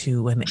close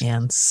to an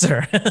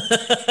answer.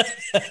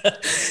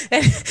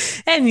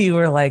 and you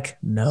were like,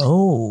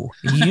 no,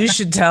 you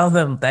should tell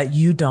them that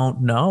you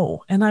don't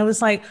know. And I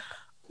was like,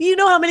 you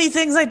know how many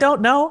things I don't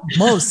know?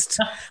 Most.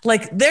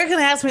 Like they're going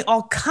to ask me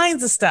all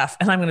kinds of stuff.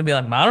 And I'm going to be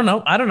like, I don't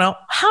know.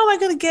 How am I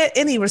going to get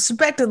any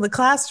respect in the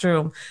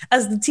classroom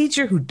as the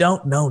teacher who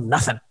don't know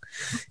nothing?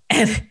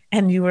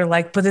 And you were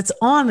like, but it's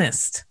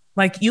honest.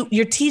 Like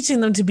you're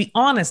teaching them to be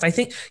honest. I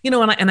think,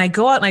 and I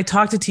go out and I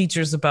talk to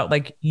teachers about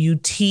like, you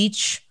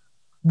teach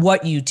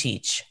what you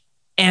teach.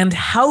 and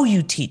how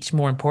you teach,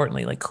 more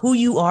importantly, like who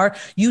you are,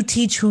 you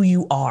teach who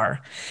you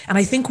are. And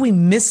I think we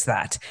miss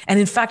that. And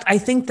in fact, I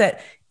think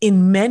that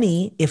in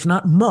many, if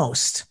not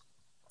most,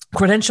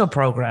 credential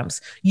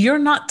programs, you're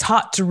not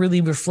taught to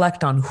really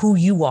reflect on who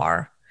you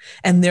are.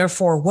 And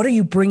therefore, what are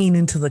you bringing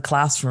into the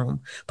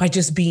classroom by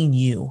just being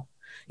you?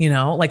 You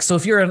know, like, so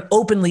if you're an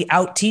openly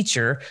out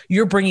teacher,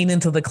 you're bringing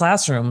into the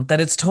classroom that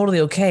it's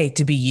totally okay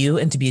to be you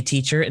and to be a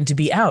teacher and to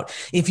be out.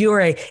 If you're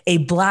a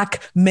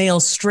black male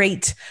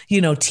straight,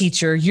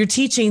 teacher, you're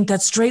teaching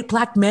that straight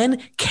black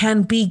men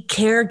can be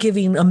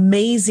caregiving,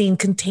 amazing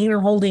container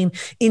holding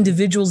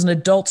individuals and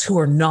adults who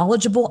are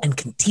knowledgeable and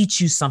can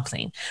teach you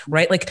something,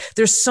 right? Like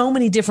there's so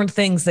many different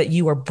things that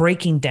you are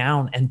breaking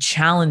down and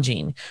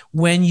challenging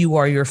when you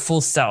are your full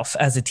self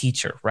as a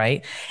teacher,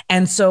 right?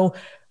 And so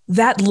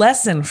that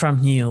lesson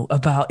from you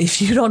about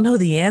if you don't know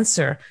the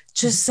answer,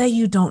 just say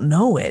you don't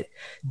know it,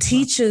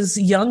 teaches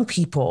young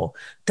people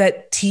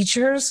that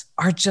teachers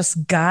are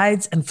just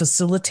guides and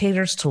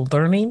facilitators to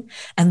learning,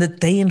 and that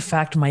they in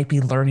fact might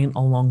be learning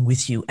along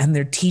with you. And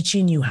they're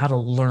teaching you how to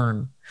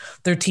learn.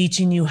 They're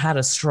teaching you how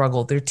to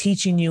struggle. They're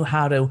teaching you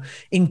how to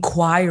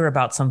inquire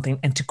about something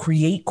and to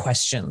create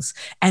questions.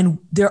 And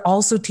they're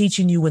also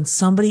teaching you when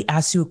somebody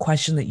asks you a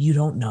question that you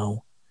don't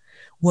know,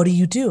 what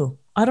do?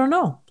 I don't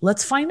know.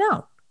 Let's find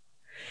out.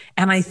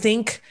 And I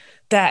think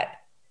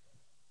that,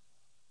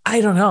 I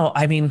don't know.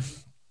 I mean,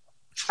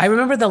 I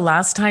remember the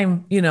last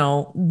time,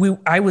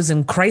 I was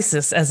in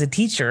crisis as a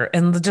teacher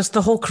and just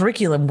the whole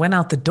curriculum went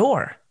out the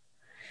door.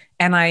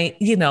 And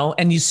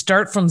and you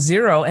start from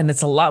zero and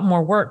it's a lot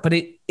more work, but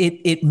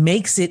it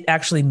makes it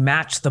actually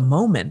match the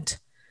moment.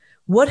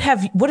 What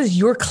is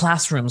your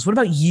classrooms? What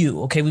about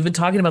you? Okay, we've been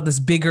talking about this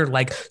bigger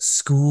like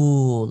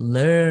school,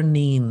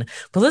 learning,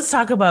 but let's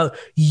talk about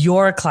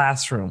your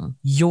classroom,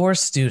 your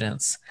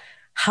students.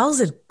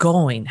 How's it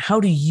going? How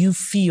do you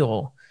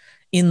feel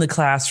in the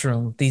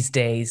classroom these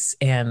days?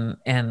 And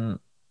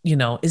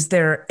is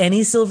there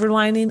any silver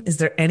lining? Is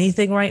there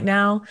anything right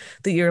now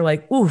that you're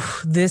like, ooh,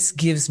 this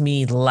gives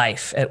me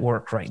life at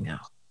work right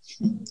now?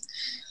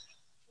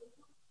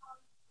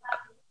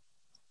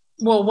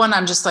 Well, one,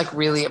 I'm just like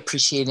really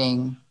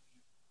appreciating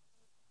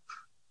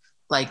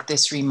like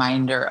this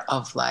reminder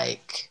of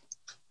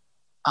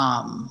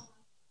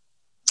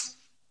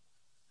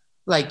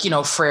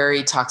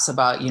Freire talks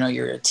about,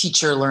 you're a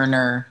teacher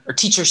learner or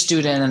teacher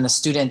student and a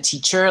student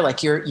teacher,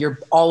 like you're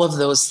all of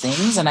those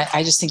things. And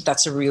I just think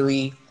that's a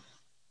really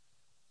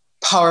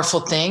powerful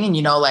thing. And,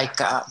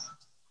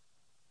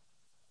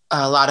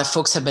 a lot of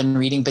folks have been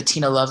reading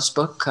Bettina Love's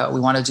book, We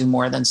Want to Do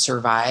More Than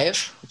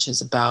Survive, which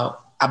is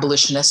about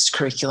abolitionist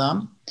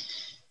curriculum.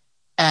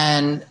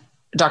 And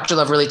Dr.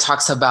 Love really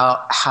talks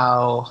about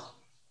how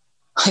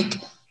like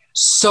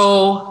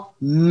so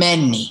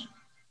many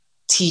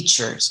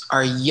teachers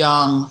are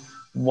young,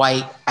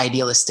 white,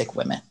 idealistic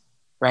women,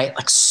 right?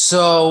 Like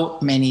so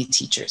many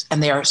teachers,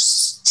 and they are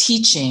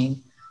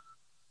teaching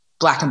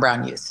Black and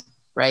brown youth,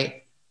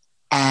 right?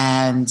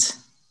 And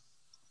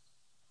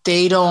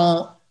they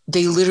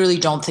literally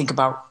don't think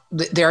about,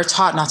 they are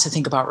taught not to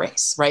think about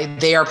race, right?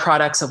 They are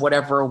products of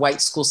whatever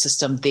white school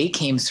system they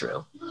came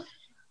through.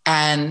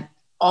 And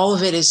all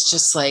of it is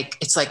just like,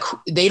 it's like,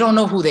 they don't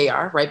know who they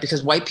are, right?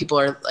 Because white people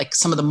are like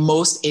some of the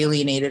most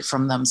alienated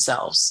from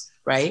themselves,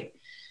 right?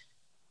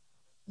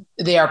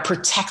 They are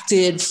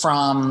protected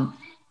from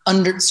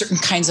under certain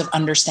kinds of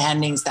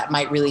understandings that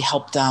might really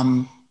help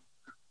them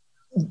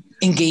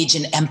engage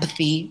in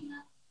empathy,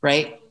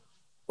 right?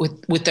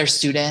 With their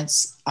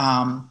students.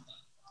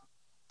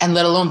 And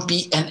let alone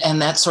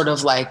and that's sort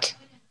of like,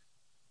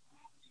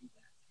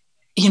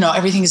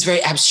 everything is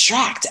very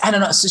abstract. I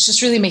don't know. So it's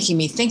just really making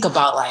me think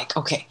about like,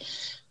 okay,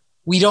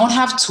 we don't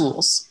have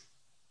tools,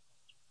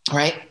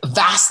 right? We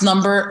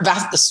don't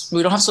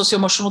have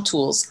socio-emotional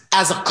tools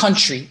as a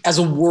country, as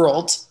a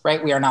world,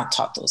 right? We are not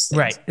taught those things.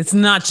 Right. It's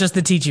not just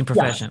the teaching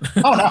profession.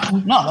 Yeah.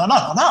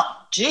 Oh, no.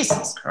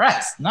 Jesus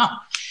Christ, no.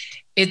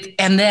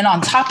 And then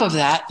on top of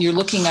that, you're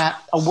looking at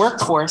a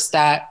workforce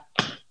that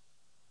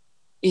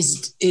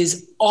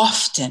is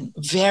often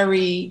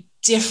very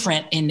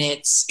different in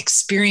its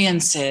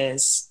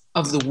experiences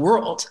of the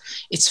world.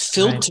 It's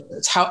filtered,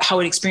 right.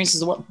 how it experiences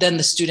the world than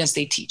the students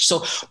they teach. So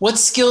what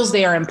skills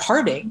they are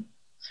imparting,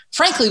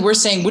 frankly, we're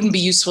saying wouldn't be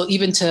useful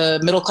even to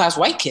middle-class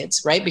white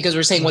kids, right? Because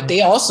we're saying what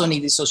they also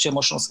need these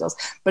socio-emotional skills,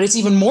 but it's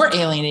even more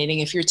alienating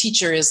if your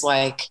teacher is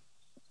like,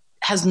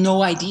 has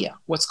no idea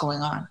what's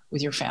going on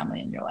with your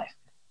family and your life.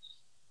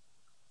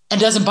 And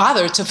doesn't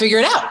bother to figure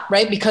it out,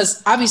 right?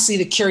 Because obviously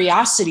the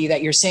curiosity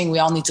that you're saying we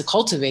all need to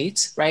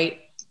cultivate, right,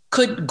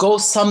 could go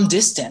some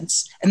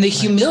distance. And the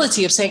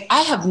humility of saying,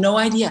 I have no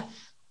idea.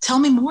 Tell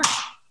me more.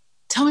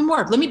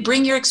 Let me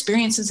bring your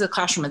experience into the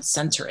classroom and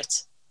center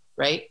it,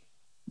 right?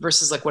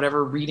 Versus like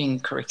whatever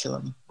reading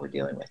curriculum we're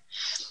dealing with.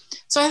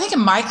 So I think in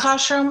my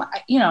classroom,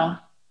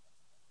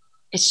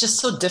 it's just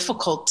so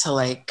difficult to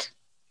like,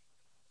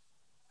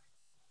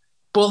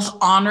 both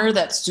honor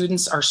that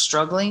students are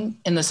struggling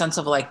in the sense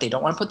of like, they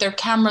don't want to put their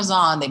cameras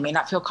on. They may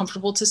not feel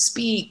comfortable to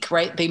speak,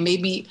 right? They may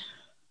be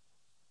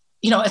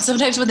and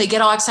sometimes when they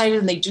get all excited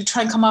and they do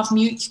try and come off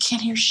mute, you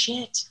can't hear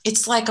shit.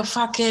 It's like a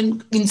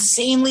fucking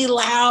insanely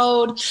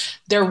loud.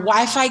 Their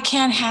Wi-Fi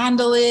can't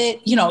handle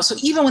it, so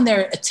even when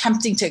they're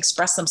attempting to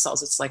express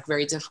themselves, it's like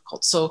very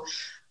difficult. So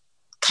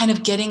kind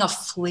of getting a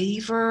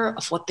flavor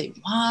of what they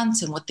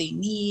want and what they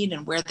need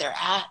and where they're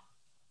at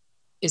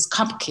is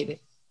complicated.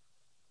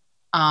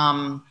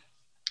 But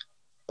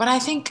I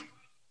think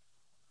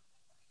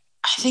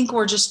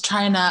we're just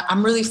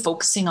I'm really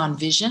focusing on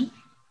vision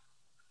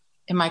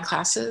in my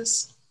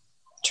classes,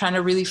 trying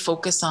to really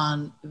focus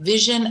on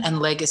vision and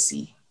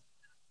legacy.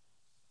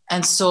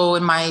 And so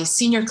in my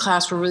senior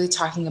class, we're really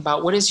talking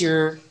about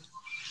there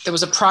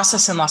was a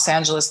process in Los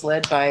Angeles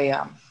led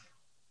by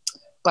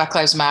Black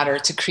Lives Matter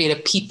to create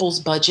a people's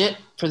budget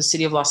for the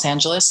city of Los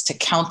Angeles to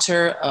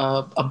counter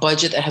a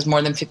budget that has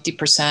more than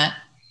 50%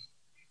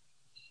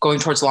 going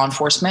towards law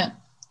enforcement,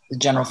 the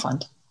general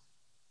fund,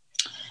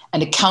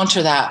 and to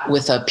counter that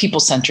with a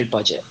people-centered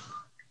budget.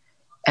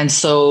 And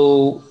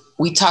so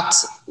we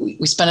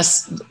spent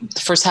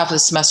the first half of the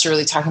semester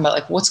really talking about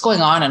like what's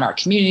going on in our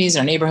communities,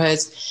 our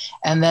neighborhoods.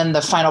 And then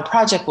the final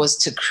project was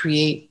to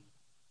create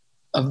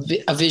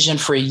a vision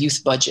for a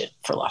youth budget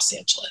for Los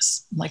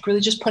Angeles. Like really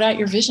just put out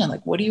your vision.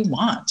 Like, what do you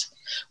want?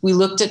 We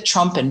looked at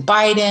Trump and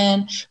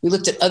Biden. We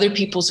looked at other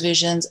people's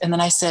visions. And then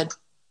I said,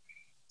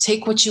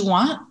 take what you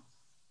want,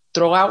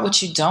 throw out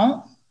what you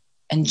don't,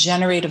 and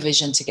generate a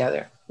vision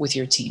together with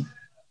your team.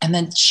 And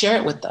then share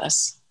it with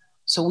us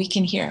so we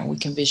can hear and we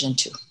can vision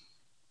too.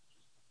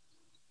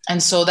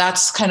 And so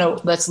that's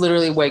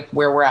literally like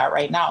where we're at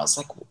right now. It's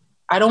like,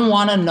 I don't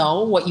want to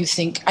know what you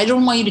think. I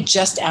don't want you to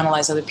just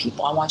analyze other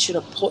people. I want you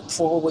to put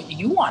forward what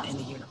you want in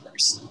the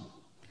universe.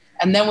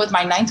 And then with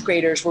my 9th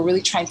graders, we're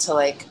really trying to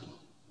like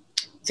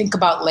think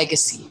about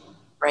legacy,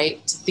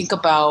 right? To think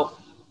about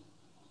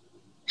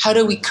how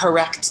do we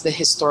correct the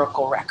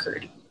historical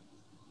record?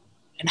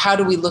 And how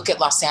do we look at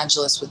Los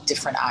Angeles with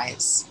different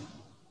eyes?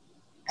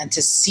 And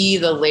to see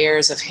the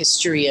layers of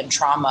history and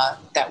trauma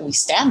that we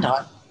stand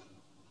on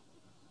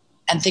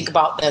and think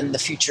about then the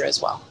future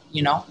as well,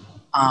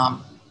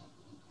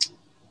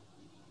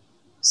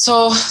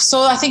 So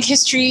I think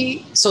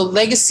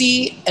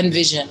legacy and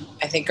vision,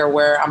 I think, are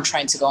where I'm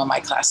trying to go in my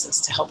classes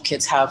to help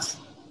kids have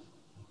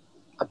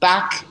a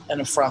back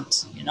and a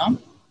front,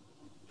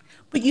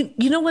 But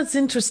you know what's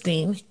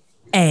interesting?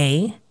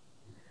 I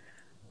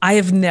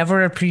have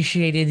never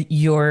appreciated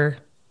your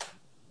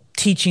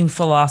teaching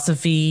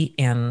philosophy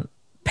and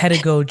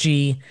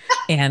pedagogy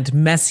and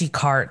messy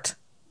cart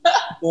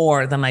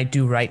more than I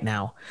do right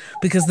now.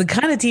 Because the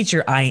kind of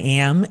teacher I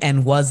am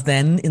and was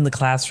then in the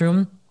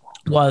classroom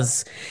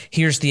was,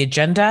 here's the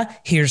agenda,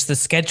 here's the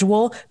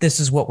schedule,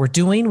 this is what we're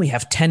doing. We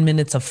have 10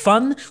 minutes of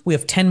fun, we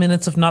have 10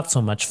 minutes of not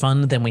so much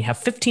fun, then we have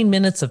 15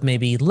 minutes of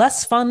maybe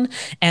less fun,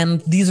 and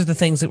these are the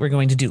things that we're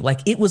going to do. Like,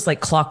 it was like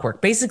clockwork.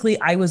 Basically,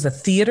 I was a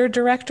theater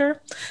director,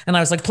 and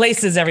I was like,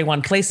 places,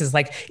 everyone, places.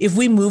 Like, if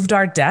we moved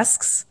our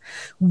desks,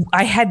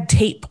 I had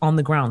tape on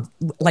the ground,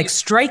 like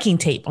striking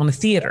tape on a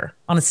theater,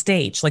 on a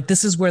stage. Like,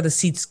 this is where the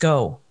seats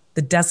go,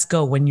 the desks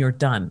go when you're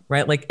done,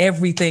 right? Like,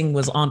 everything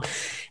was on.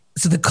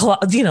 So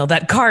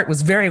that cart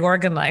was very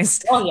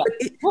organized. Oh yeah.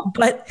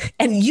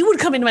 And you would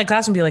come into my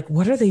class and be like,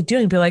 what are they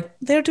doing? Be like,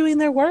 they're doing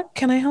their work.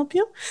 Can I help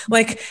you?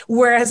 Like,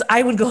 whereas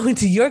I would go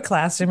into your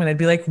classroom and I'd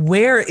be like,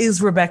 where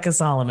is Rebecca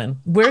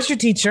Solomon? Where's your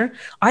teacher?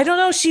 I don't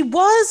know. She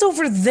was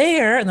over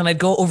there. And then I'd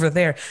go over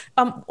there.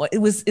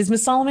 Is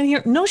Miss Solomon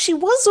here? No, she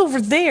was over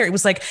there. It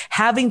was like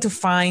having to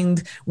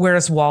find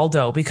where's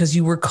Waldo, because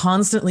you were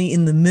constantly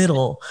in the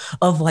middle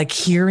of like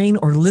hearing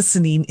or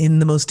listening in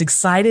the most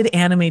excited,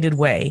 animated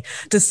way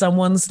to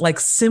someone's like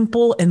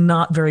simple and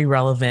not very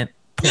relevant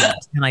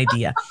point and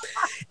idea.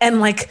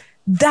 And like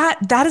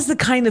that is the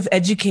kind of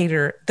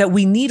educator that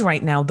we need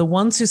right now. The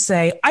ones who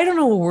say, I don't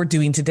know what we're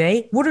doing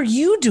today. What are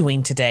you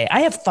doing today?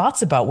 I have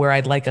thoughts about where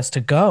I'd like us to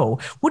go.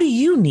 What do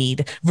you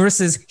need?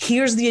 Versus,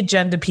 here's the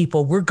agenda,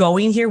 people. We're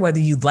going here, whether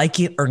you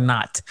like it or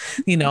not,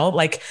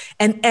 like,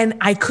 and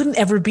I couldn't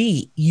ever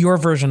be your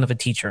version of a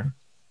teacher,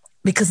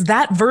 because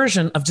that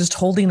version of just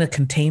holding a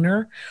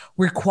container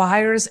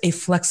requires a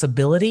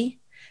flexibility,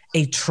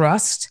 a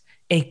trust,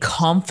 a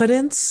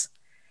confidence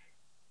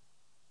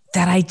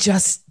that I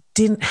just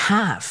didn't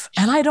have.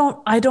 And I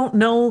don't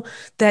know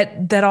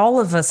that all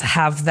of us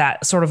have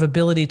that sort of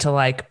ability to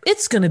like,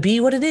 it's going to be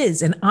what it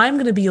is. And I'm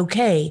going to be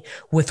okay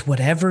with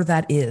whatever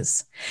that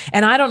is.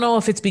 And I don't know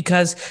if it's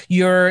because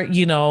you're,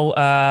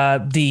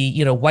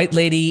 the, white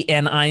lady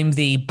and I'm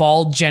the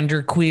bald,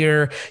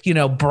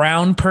 genderqueer,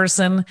 brown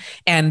person,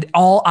 and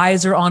all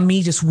eyes are on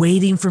me just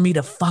waiting for me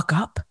to fuck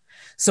up.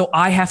 So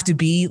I have to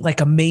be like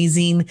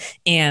amazing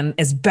and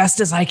as best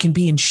as I can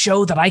be and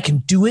show that I can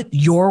do it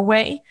your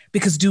way,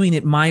 because doing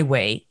it my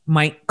way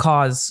might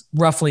cause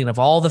ruffling of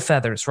all the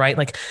feathers, right?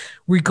 Like,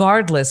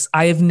 regardless,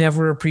 I have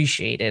never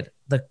appreciated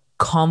the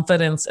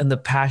confidence and the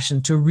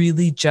passion to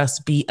really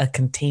just be a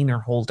container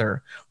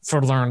holder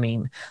for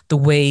learning the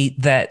way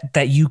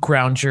that you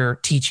ground your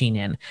teaching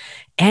in.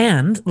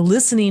 And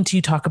listening to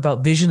you talk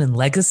about vision and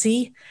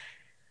legacy,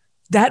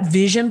 that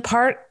vision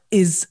part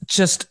is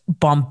just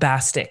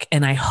bombastic.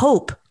 And I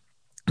hope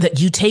that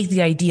you take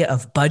the idea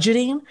of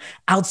budgeting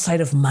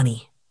outside of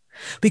money,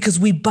 because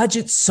we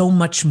budget so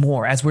much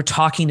more as we're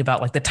talking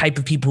about like the type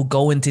of people who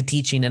go into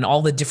teaching and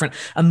all the different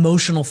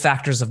emotional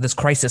factors of this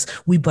crisis.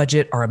 We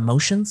budget our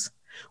emotions.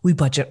 We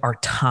budget our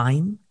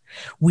time.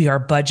 We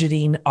are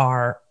budgeting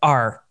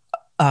our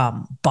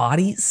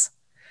bodies.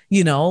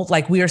 You know,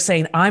 like we are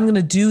saying, I'm going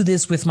to do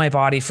this with my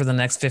body for the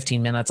next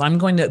 15 minutes. I'm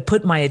going to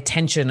put my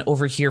attention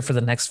over here for the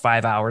next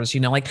 5 hours.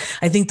 You know, like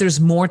I think there's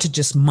more to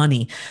just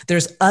money.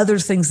 There's other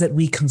things that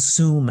we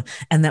consume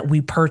and that we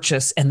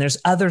purchase. And there's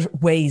other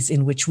ways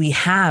in which we're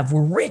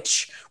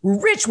rich.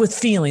 We're rich with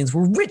feelings.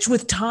 We're rich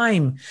with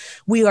time.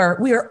 We are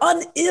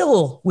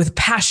unill with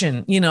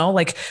passion. You know,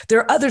 like there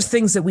are other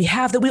things that we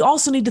have that we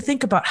also need to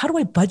think about. How do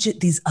I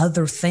budget these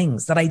other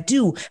things that I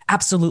do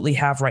absolutely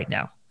have right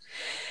now?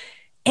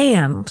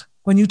 And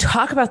when you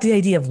talk about the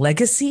idea of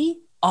legacy,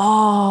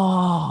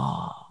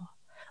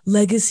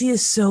 legacy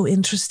is so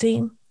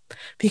interesting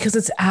because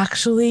it's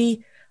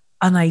actually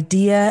an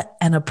idea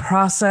and a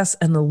process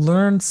and a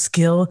learned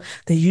skill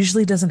that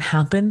usually doesn't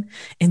happen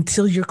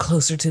until you're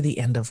closer to the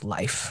end of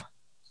life.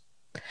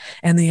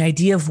 And the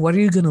idea of what are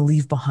you going to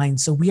leave behind?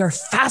 So we are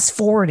fast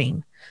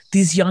forwarding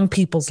these young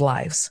people's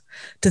lives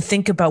to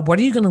think about what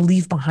are you going to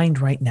leave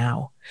behind right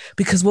now?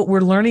 Because what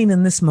we're learning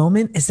in this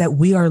moment is that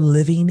we are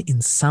living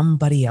in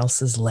somebody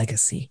else's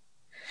legacy.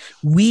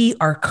 We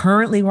are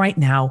currently right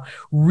now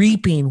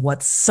reaping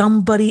what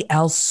somebody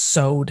else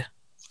sowed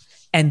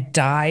and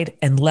died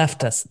and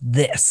left us.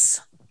 This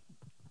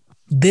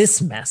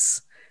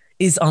mess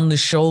is on the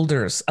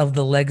shoulders of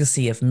the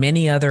legacy of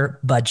many other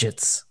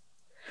budgets,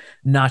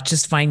 not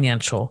just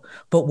financial,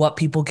 but what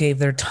people gave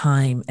their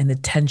time and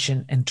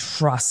attention and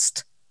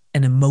trust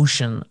and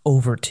emotion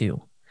over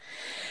to.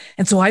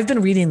 And so I've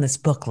been reading this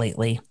book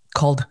lately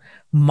called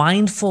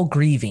Mindful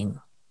Grieving.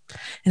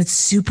 And it's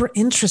super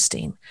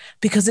interesting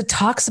because it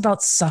talks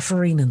about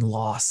suffering and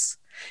loss,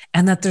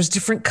 and that there's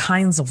different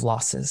kinds of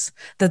losses,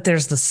 that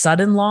there's the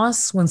sudden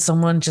loss when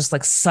someone just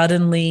like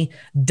suddenly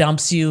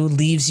dumps you,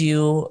 leaves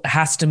you,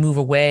 has to move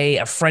away,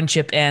 a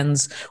friendship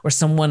ends, or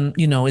someone,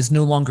 you know, is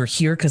no longer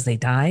here because they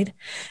died.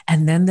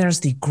 And then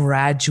there's the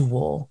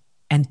gradual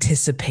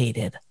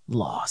anticipated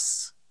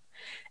loss.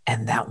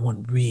 And that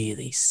one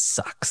really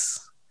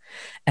sucks.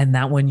 And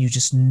that one you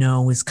just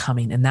know is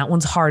coming. And that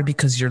one's hard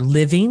because you're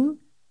living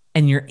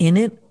and you're in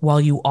it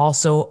while you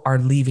also are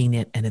leaving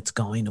it and it's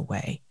going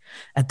away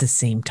at the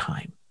same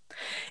time.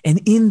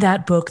 And in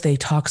that book, they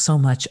talk so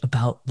much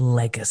about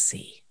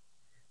legacy.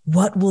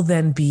 What will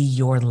then be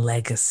your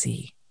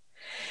legacy?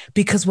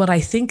 Because what I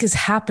think is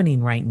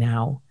happening right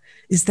now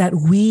is that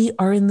we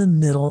are in the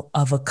middle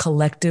of a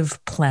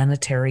collective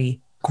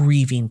planetary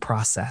grieving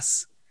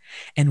process,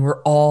 and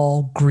we're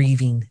all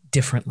grieving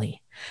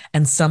differently.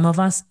 And some of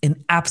us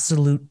in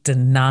absolute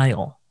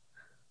denial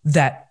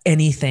that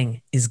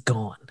anything is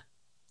gone.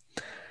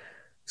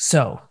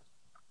 So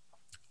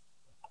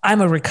I'm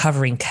a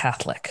recovering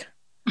Catholic.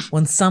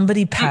 When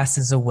somebody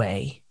passes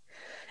away,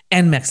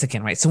 and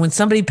Mexican, right? So when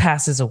somebody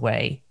passes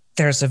away,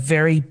 there's a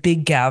very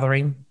big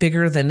gathering,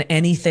 bigger than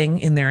anything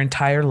in their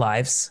entire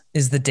lives,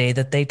 is the day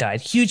that they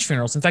died. Huge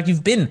funerals. In fact,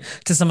 you've been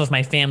to some of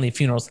my family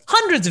funerals,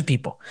 hundreds of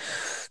people.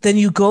 Then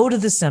you go to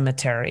the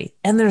cemetery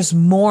and there's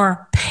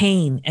more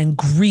pain and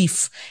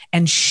grief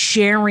and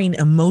sharing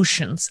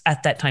emotions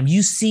at that time.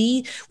 You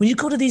see, when you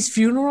go to these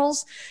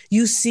funerals,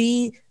 you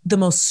see the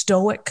most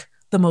stoic,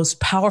 the most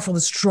powerful,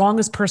 the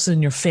strongest person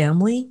in your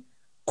family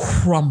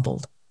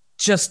crumbled.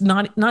 Just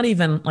not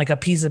even like a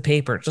piece of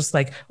paper, just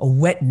like a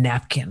wet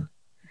napkin.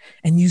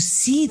 And you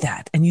see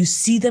that, and you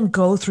see them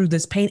go through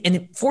this pain, and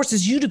it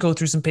forces you to go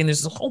through some pain.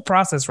 There's a whole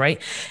process,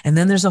 right? And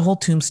then there's a whole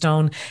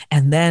tombstone,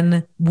 and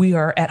then we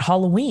are at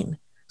Halloween.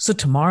 So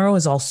tomorrow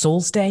is All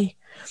Souls Day,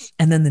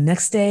 and then the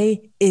next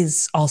day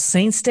is All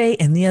Saints Day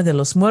and Dia de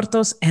los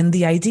Muertos. And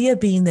the idea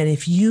being that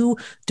if you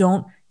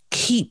don't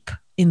keep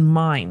in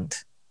mind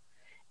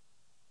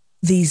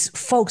these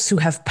folks who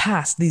have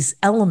passed, these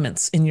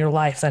elements in your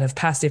life that have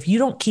passed, if you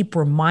don't keep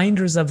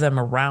reminders of them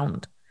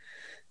around,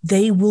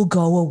 they will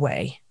go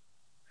away.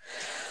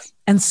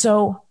 And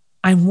so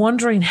I'm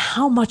wondering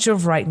how much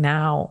of right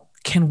now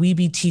can we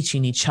be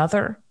teaching each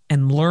other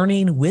and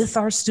learning with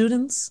our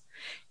students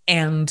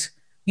and,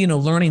 you know,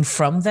 learning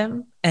from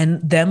them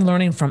and them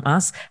learning from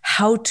us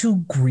how to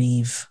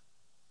grieve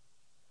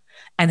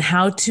and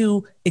how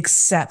to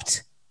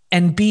accept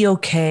and be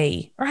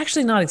okay, or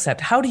actually not accept.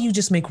 How do you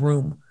just make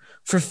room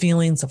for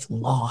feelings of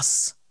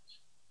loss?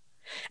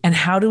 And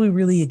how do we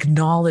really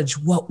acknowledge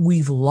what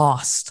we've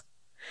lost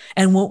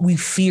and what we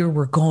fear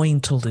we're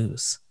going to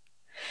lose?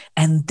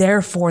 And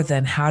therefore,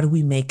 then, how do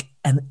we make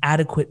an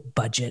adequate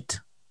budget?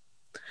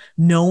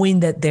 Knowing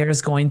that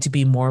there's going to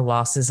be more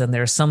losses and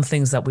there are some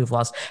things that we've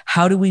lost,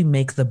 how do we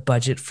make the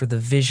budget for the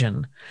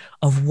vision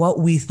of what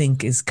we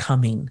think is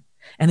coming?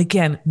 And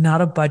again,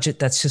 not a budget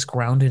that's just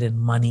grounded in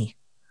money,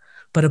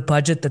 but a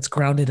budget that's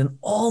grounded in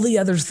all the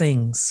other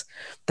things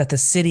that the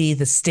city,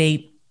 the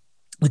state,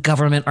 the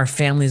government, our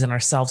families, and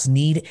ourselves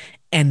need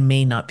and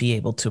may not be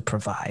able to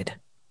provide.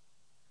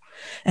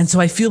 And so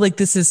I feel like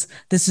this is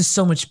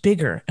so much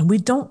bigger, and we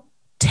don't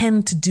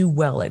tend to do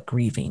well at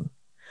grieving.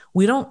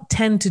 We don't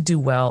tend to do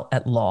well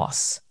at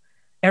loss.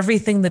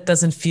 Everything that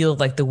doesn't feel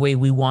like the way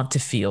we want to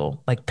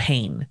feel, like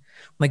pain.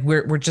 Like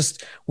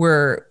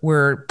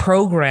we're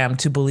programmed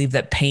to believe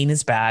that pain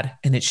is bad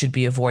and it should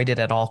be avoided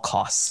at all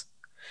costs.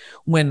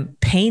 When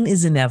pain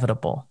is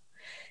inevitable.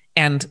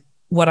 And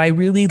what I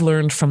really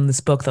learned from this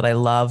book that I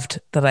loved,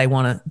 that I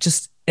want to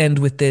just end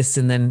with this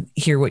and then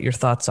hear what your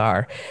thoughts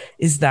are,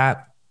 is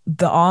that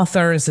the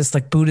author is this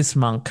like Buddhist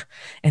monk,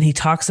 and he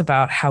talks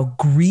about how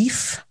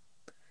grief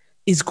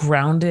is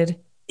grounded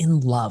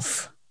in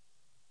love.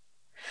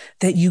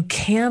 That you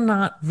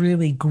cannot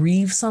really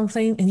grieve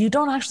something and you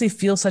don't actually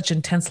feel such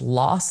intense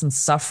loss and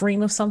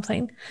suffering of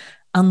something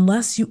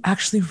unless you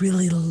actually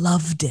really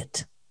loved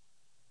it.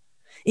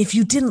 If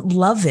you didn't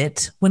love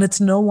it when it's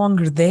no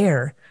longer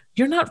there,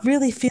 you're not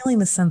really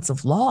feeling a sense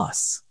of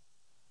loss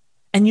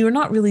and you're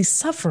not really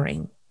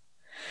suffering.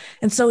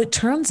 And so it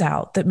turns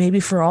out that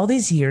maybe for all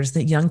these years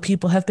that young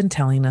people have been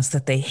telling us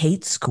that they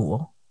hate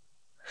school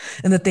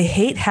and that they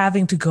hate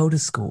having to go to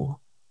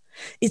school,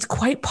 it's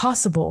quite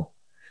possible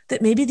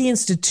that maybe the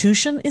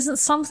institution isn't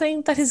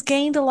something that has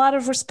gained a lot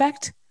of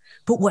respect,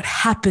 but what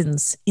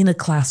happens in a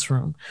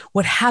classroom,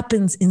 what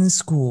happens in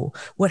school,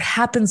 what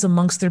happens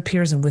amongst their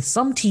peers and with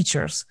some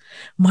teachers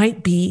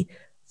might be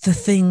the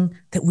thing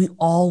that we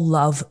all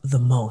love the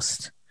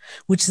most,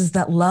 which is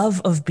that love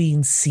of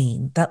being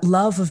seen, that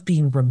love of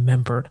being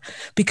remembered.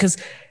 Because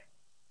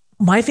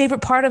my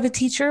favorite part of a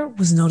teacher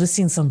was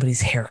noticing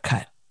somebody's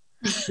haircut,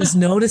 was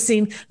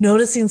noticing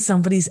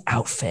somebody's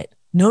outfit,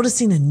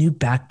 noticing a new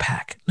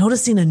backpack,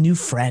 noticing a new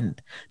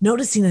friend,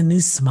 noticing a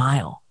new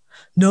smile,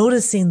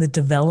 noticing the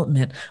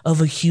development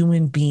of a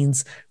human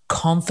being's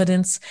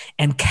confidence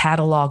and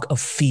catalog of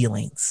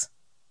feelings,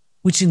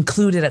 which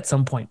included at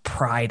some point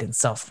pride and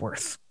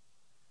self-worth.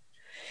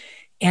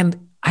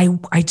 And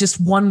I just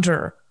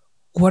wonder,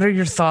 what are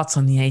your thoughts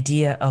on the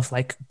idea of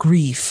like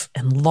grief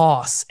and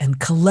loss and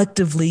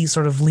collectively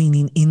sort of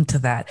leaning into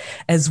that,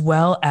 as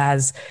well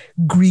as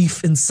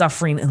grief and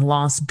suffering and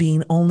loss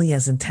being only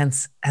as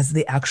intense as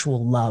the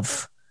actual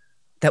love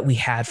that we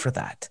had for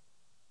that?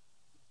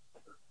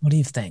 What do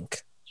you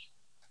think?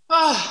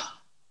 Oh,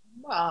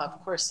 well,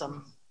 of course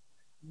I'm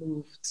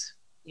moved.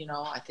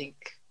 I think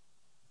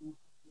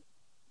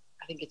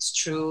it's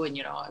true.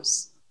 And,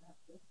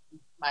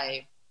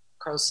 my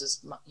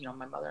closest, my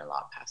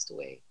mother-in-law passed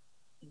away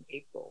in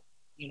April,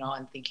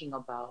 and thinking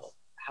about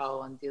how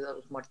on Dia de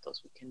los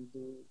Muertos we can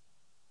do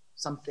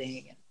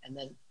something, and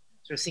then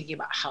sort of thinking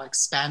about how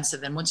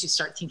expansive. And once you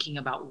start thinking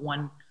about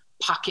one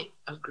pocket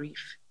of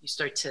grief, you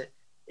start to,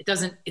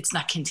 it's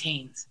not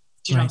contained.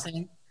 Do you know what I'm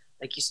saying?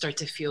 Like you start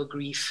to feel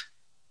grief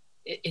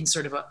in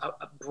sort of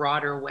a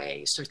broader way.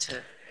 You start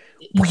to.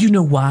 Well, you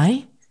know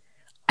why?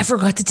 I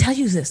forgot to tell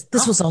you this.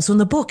 This was also in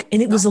the book,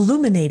 and it was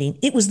illuminating.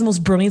 It was the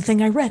most brilliant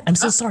thing I read. I'm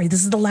so sorry.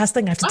 This is the last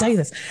thing I have to tell you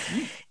this.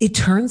 It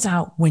turns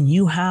out when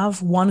you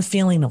have one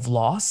feeling of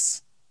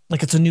loss,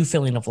 like it's a new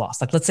feeling of loss.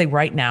 Like let's say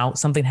right now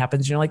something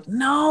happens and you're like,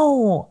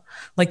 no.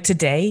 Like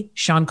today,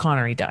 Sean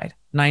Connery died,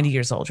 90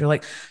 years old. You're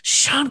like,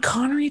 Sean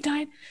Connery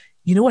died?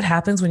 You know what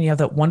happens when you have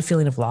that one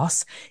feeling of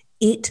loss?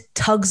 It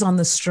tugs on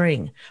the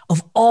string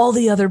of all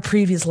the other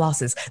previous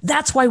losses.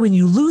 That's why when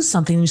you lose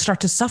something and you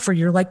start to suffer,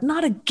 you're like,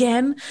 not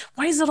again.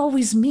 Why is it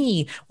always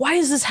me? Why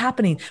is this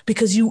happening?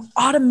 Because you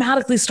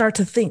automatically start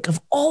to think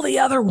of all the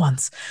other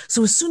ones.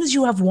 So as soon as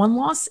you have one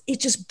loss, it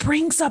just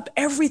brings up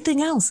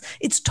everything else.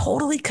 It's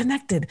totally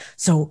connected.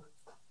 So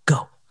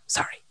go.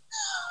 Sorry.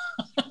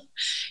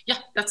 Yeah,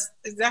 that's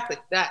exactly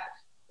that.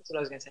 That's what I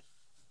was going to say.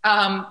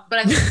 But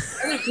I think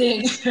the other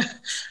thing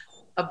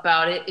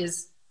about it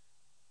is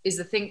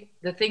the thing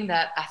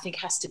that I think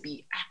has to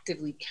be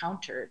actively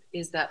countered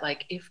is that,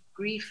 like, if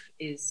grief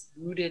is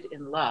rooted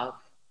in love,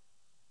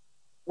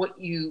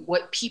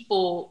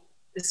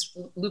 this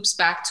loops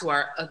back to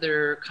our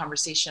other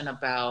conversation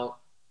about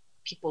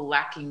people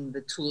lacking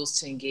the tools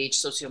to engage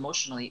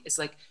socio-emotionally. It's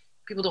like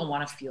people don't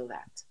want to feel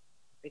that.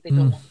 Like, they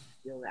don't want to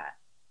feel that.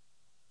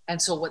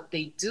 And so what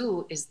they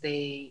do is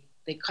they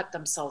cut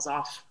themselves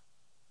off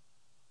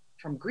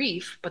from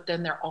grief, but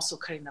then they're also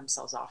cutting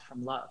themselves off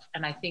from love.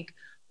 And I think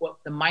what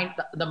the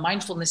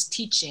mindfulness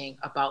teaching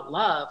about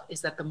love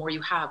is that the more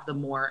you have, the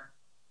more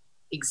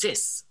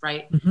exists,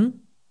 right? Mm-hmm.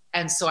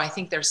 And so I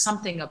think there's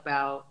something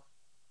about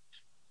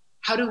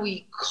how do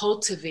we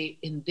cultivate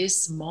in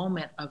this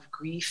moment of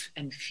grief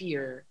and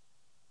fear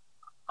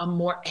a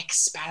more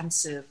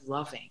expansive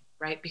loving,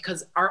 right?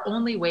 Because our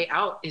only way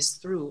out is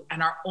through,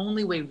 and our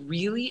only way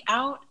really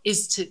out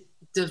is to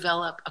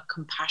develop a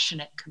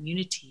compassionate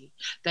community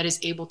that is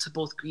able to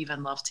both grieve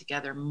and love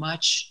together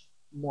much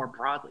more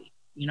broadly.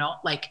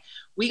 Like,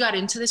 we got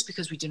into this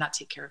because we do not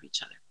take care of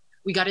each other.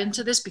 We got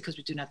into this because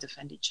we do not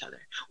defend each other.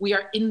 We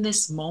are in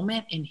this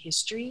moment in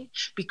history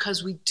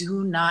because we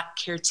do not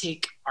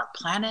caretake our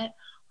planet,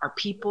 our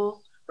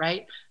people,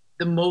 right?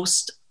 The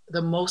most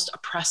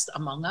oppressed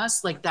among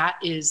us. Like, that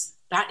is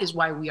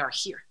why we are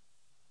here.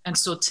 And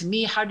so to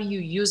me, how do you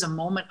use a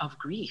moment of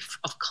grief,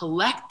 of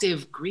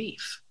collective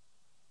grief,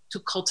 to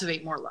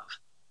cultivate more love,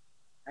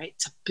 right?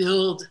 To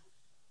build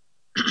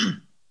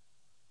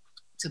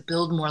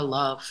more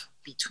love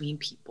between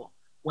people,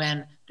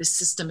 when the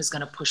system is going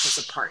to push us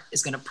apart,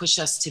 is going to push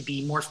us to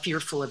be more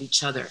fearful of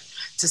each other,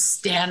 to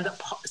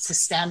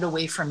stand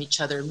away from each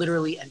other,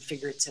 literally and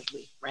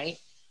figuratively, right?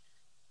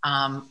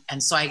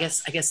 And so I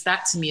guess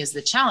that to me is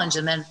the challenge.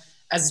 And then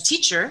as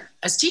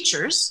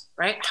teachers,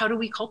 right? How do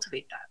we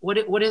cultivate that? What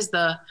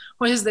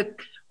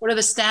are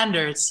the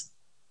standards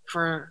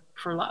for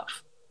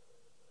love?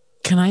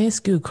 Can I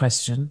ask you a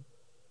question?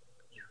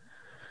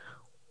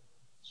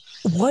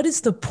 What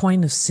is the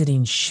point of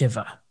sitting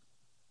Shiva?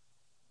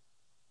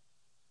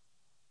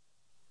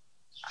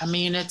 I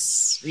mean,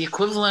 it's the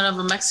equivalent of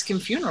a Mexican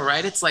funeral,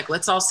 right? It's like,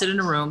 let's all sit in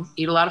a room,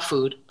 eat a lot of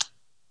food,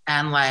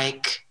 and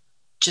like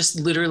just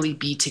literally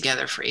be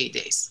together for 8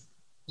 days.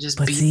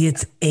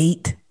 It's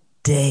 8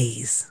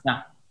 days. No,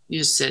 you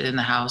just sit in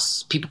the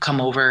house. People come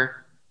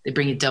over. They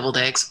bring you deviled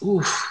eggs.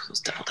 Ooh,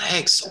 those deviled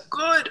eggs, so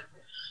good.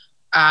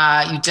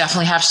 You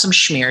definitely have some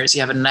schmears.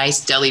 You have a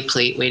nice deli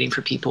plate waiting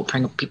for people.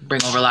 People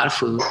bring over a lot of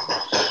food.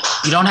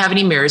 You don't have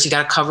any mirrors. You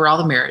got to cover all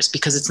the mirrors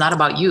because it's not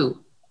about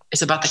you.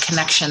 It's about the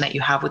connection that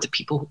you have with the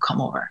people who come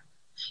over.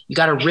 You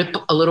got to rip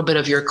a little bit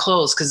of your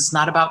clothes because it's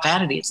not about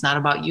vanity. It's not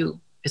about you.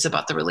 It's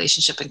about the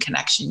relationship and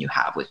connection you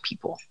have with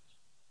people.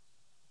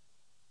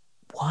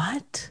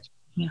 What?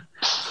 Yeah.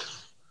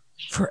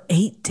 For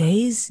 8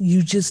 days,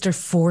 you just are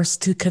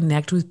forced to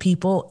connect with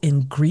people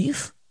in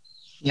grief?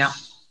 Yeah.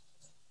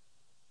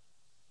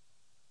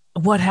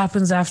 What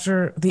happens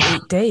after the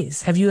 8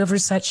 days? Have you ever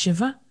sat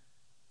Shiva?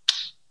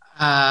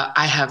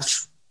 I have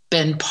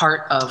been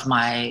part of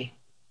my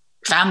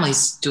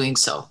family's doing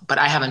so, but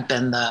I haven't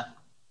been the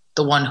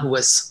one who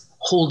was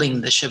holding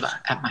the Shiva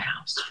at my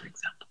house, for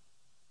example.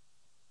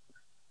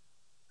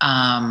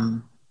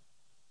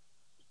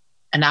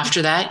 And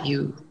after that,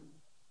 you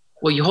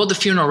hold the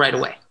funeral right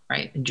away,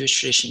 right? In Jewish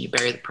tradition, you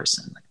bury the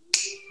person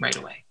right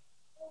away.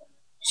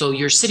 So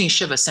you're sitting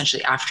Shiva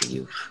essentially after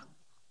you've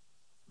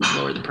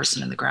lowered the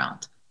person in the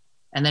ground.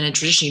 And then in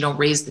tradition, you don't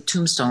raise the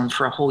tombstone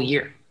for a whole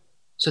year.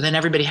 So then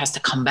everybody has to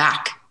come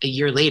back a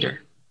year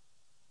later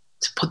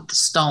to put the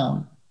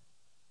stone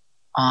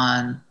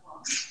on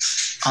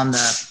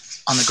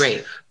the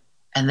grave.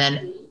 And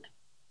then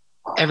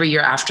every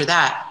year after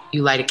that,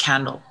 you light a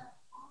candle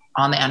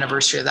on the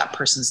anniversary of that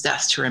person's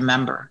death to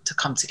remember to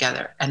come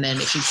together. And then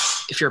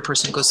if you're a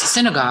person who goes to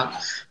synagogue,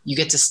 you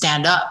get to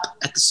stand up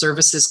at the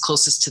services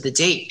closest to the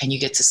date and you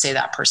get to say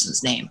that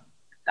person's name.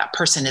 That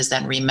person is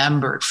then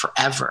remembered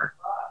forever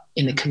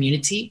in the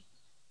community,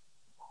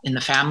 in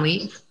the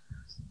family.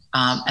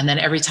 And then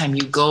every time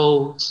you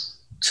go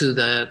to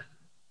the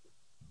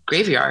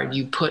graveyard,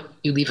 you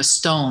leave a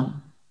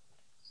stone,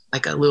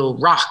 like a little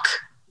rock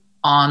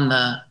on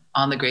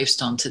the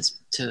gravestone to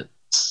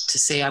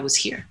say, I was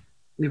here.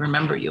 We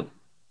remember you.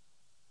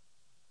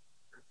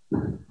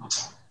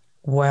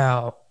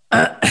 Wow.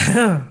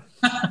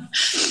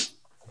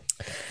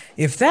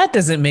 If that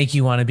doesn't make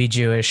you want to be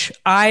Jewish,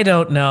 I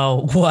don't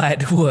know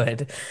what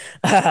would.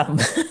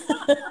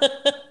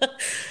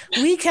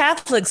 We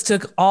Catholics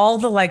took all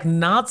the like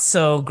not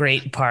so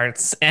great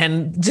parts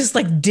and just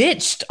like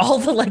ditched all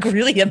the like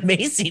really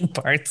amazing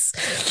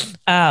parts.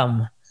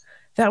 That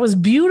was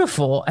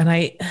beautiful.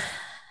 And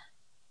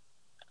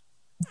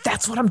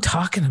that's what I'm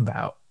talking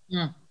about.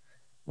 Yeah.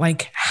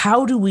 Like,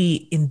 how do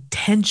we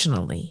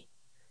intentionally,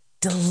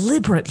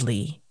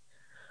 deliberately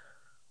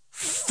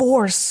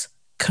force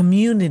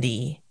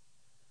community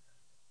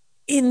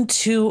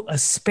into a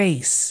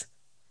space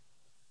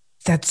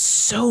that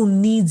so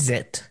needs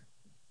it,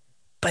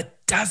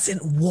 but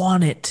doesn't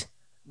want it?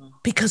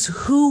 Because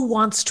who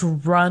wants to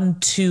run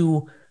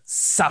to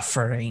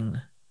suffering?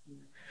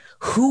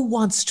 Who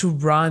wants to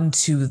run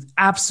to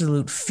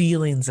absolute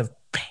feelings of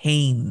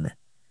pain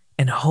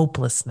and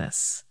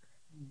hopelessness?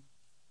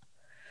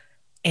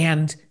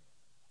 And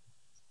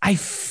I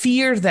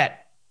fear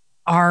that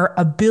our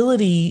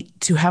ability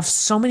to have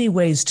so many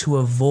ways to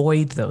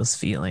avoid those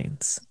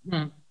feelings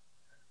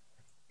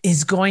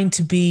is going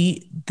to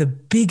be the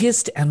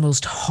biggest and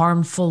most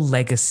harmful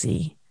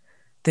legacy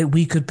that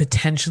we could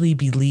potentially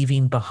be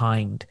leaving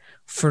behind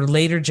for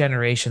later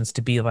generations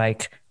to be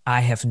like,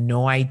 I have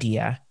no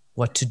idea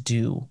what to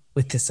do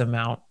with this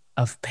amount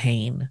of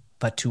pain,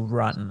 but to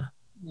run.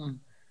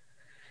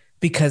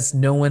 Because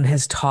no one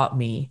has taught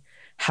me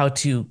how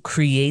to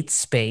create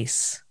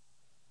space,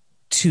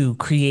 to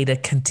create a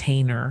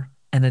container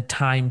and a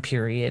time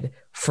period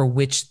for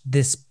which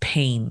this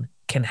pain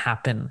can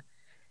happen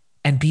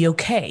and be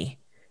okay,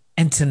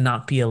 and to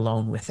not be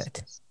alone with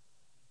it,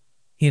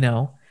 you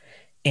know?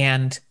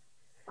 And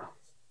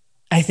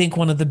I think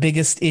one of the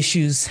biggest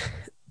issues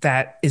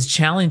that is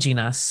challenging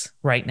us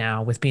right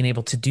now with being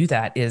able to do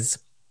that is,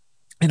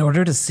 in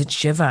order to sit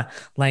Shiva,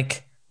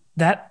 like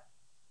that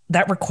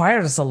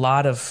requires a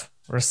lot of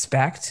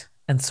respect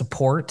and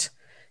support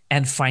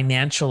and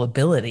financial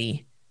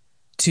ability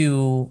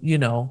to, you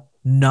know,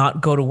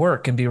 not go to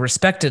work and be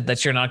respected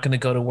that you're not going to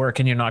go to work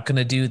and you're not going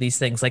to do these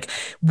things? Like,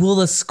 will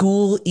the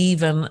school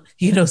even,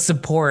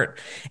 support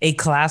a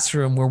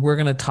classroom where we're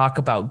going to talk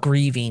about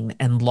grieving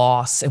and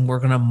loss, and we're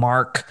going to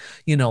mark,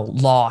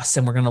 loss,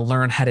 and we're going to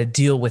learn how to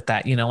deal with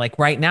that? Like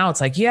right now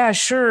it's like, yeah,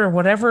 sure,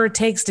 whatever it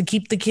takes to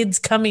keep the kids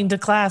coming to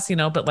class,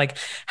 but like,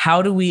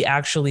 how do we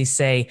actually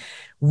say,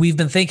 we've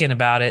been thinking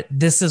about it,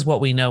 this is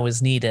what we know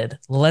is needed,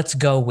 let's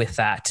go with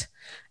that?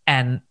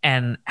 And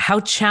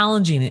how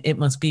challenging it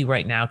must be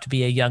right now to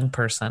be a young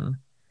person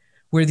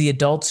where the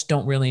adults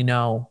don't really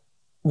know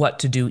what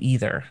to do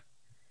either.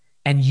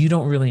 And you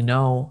don't really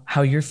know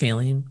how you're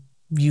feeling.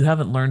 You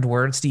haven't learned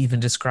words to even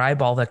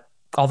describe all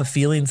the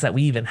feelings that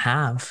we even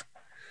have.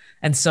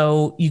 And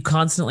so you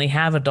constantly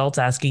have adults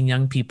asking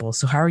young people,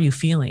 so how are you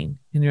feeling?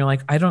 And you're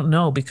like, I don't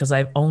know, because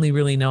I only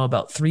really know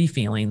about 3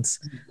 feelings.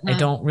 Mm-hmm. I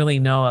don't really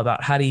know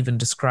about how to even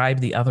describe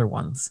the other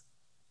ones.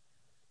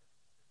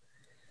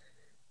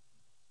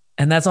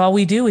 And that's all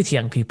we do with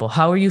young people.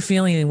 How are you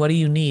feeling and what do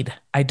you need?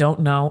 I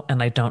don't know,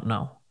 and I don't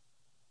know.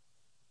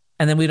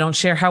 And then we don't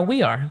share how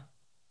we are,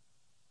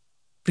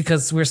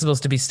 because we're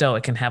supposed to be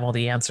stoic and have all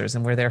the answers,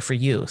 and we're there for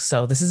you.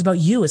 So this is about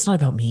you. It's not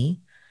about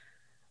me,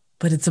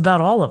 but it's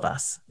about all of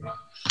us.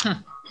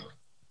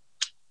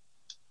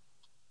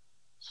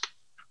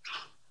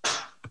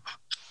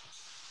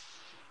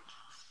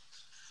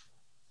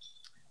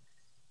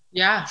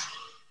 Yeah.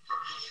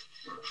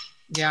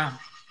 Yeah.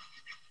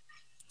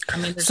 I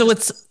mean, so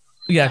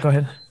go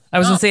ahead. I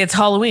was going to say it's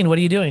Halloween. What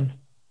are you doing?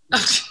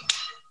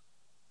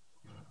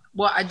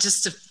 Well,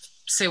 just to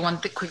say one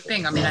quick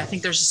thing. I mean, I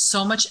think there's just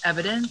so much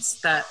evidence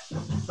that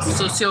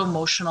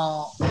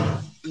socio-emotional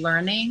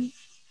learning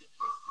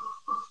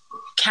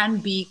can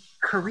be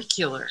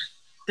curricular.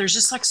 There's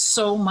just like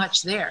so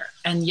much there.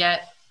 And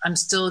yet I'm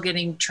still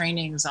getting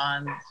trainings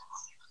on,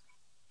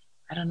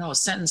 I don't know,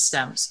 sentence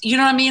stems. You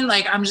know what I mean?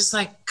 Like, I'm just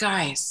like,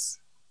 guys.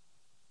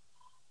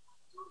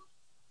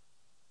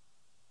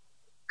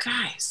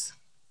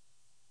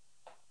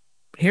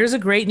 Here's a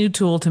great new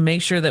tool to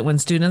make sure that when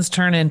students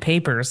turn in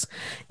papers,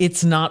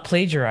 it's not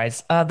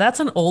plagiarized. That's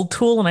an old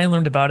tool, and I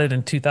learned about it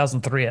in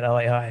 2003 at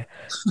LAI.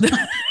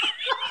 Exactly.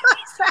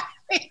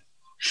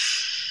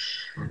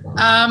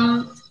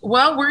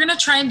 Well, we're going to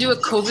try and do a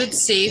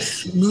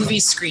COVID-safe movie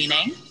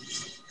screening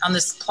on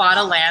this plot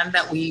of land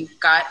that we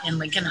got in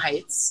Lincoln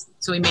Heights.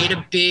 So we made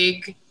a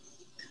big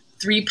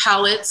 3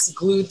 pallets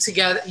glued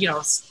together,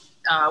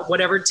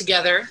 whatever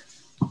together.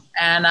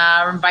 And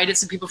invited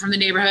some people from the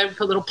neighborhood. We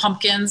put little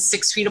pumpkins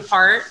 6 feet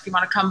apart. If you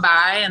want to come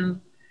by and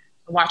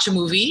watch a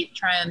movie,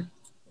 try and,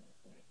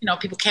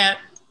 people can't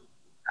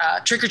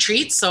trick or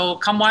treat. So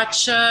come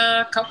watch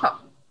Coco.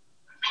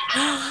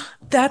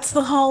 That's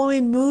the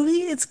Halloween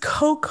movie? It's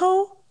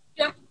Coco?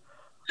 Yep.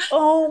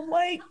 Oh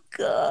my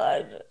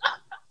God.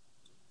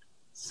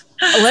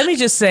 Let me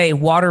just say,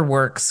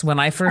 Waterworks, when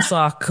I first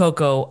saw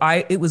Coco,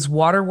 it was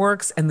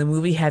Waterworks and the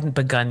movie hadn't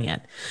begun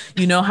yet.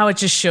 You know how it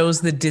just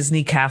shows the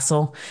Disney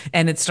castle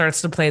and it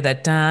starts to play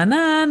that da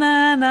na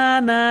na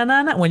na na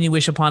na na when you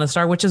wish upon a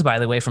star, which is, by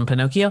the way, from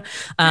Pinocchio.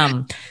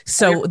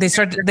 So they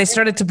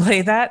started to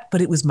play that,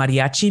 but it was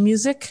mariachi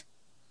music.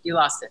 You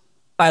lost it.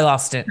 I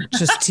lost it.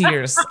 Just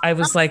tears. I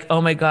was like, oh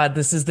my God,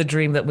 this is the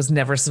dream that was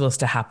never supposed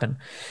to happen.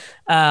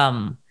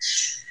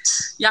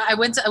 Yeah,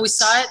 we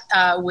saw it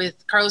with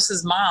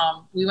Carlos's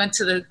mom. We went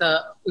to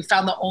we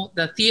found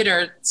the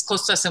theater. It's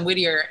close to us in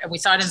Whittier, and we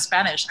saw it in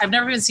Spanish. I've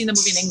never even seen the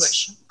movie in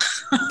English.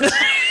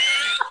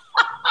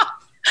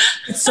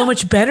 It's so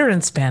much better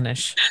in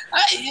Spanish.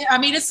 I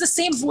mean, it's the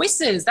same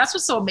voices. That's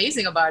what's so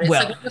amazing about it. It's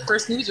like one of the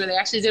first movies where they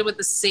actually did it with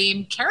the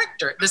same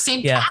character, the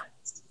same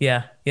cast.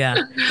 Yeah.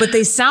 But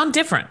they sound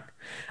different.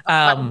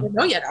 I don't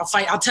know yet.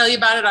 I'll tell you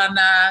about it on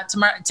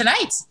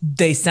tonight.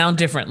 They sound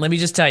different. Let me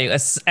just tell you,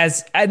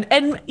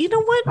 and you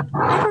know what?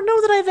 I don't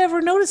know that I've ever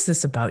noticed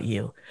this about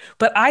you,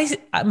 but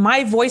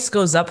my voice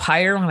goes up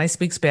higher when I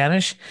speak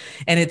Spanish,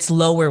 and it's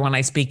lower when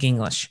I speak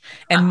English.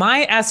 And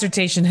my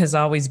assertion has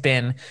always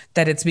been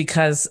that it's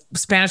because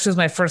Spanish was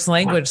my first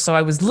language, so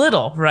I was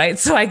little, right?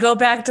 So I go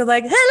back to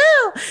like,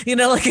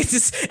 hello, like it's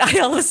just, I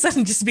all of a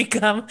sudden just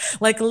become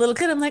like a little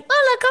kid. I'm like,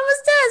 hola, ¿cómo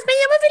estás? Me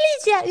llamo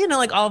Felicia.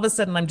 Like all of a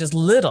sudden I'm just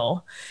little.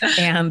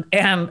 And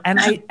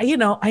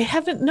I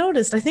haven't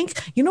noticed. I think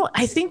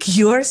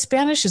your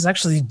Spanish is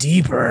actually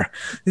deeper.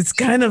 It's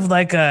kind of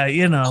like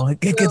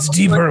it gets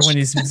deeper when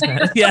you speak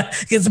Spanish. Yeah,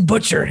 it gets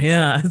butcher.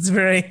 Yeah, it's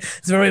very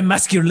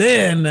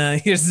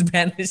masculine. Your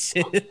Spanish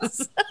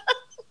is.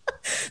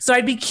 So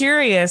I'd be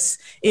curious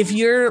if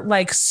you're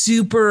like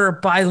super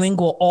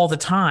bilingual all the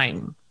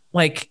time.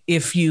 Like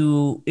if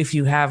you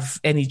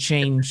have any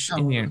change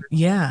in your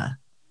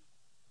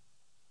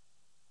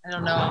I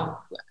don't know.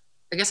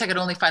 I guess I could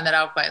only find that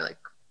out by like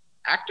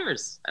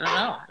actors.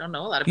 I don't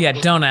know a lot of people.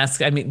 Yeah, don't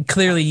ask. I mean,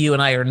 clearly you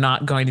and I are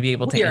not going to be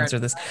able to answer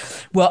this.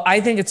 Well,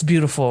 I think it's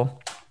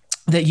beautiful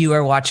that you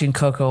are watching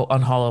Coco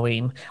on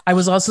Halloween. I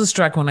was also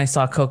struck when I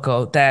saw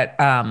Coco that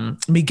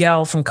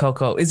Miguel from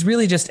Coco is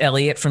really just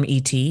Elliot from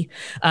E.T.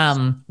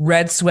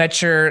 Red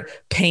sweatshirt,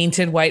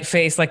 painted white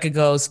face like a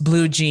ghost,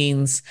 blue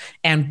jeans,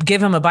 and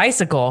give him a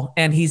bicycle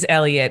and he's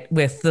Elliot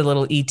with the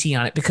little E.T.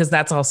 on it, because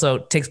that's also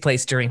takes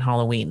place during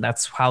Halloween.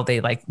 That's how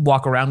they like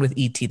walk around with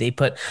E.T. They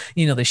put,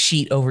 the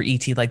sheet over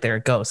E.T. like they're a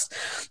ghost.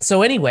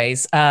 So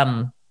anyways,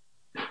 are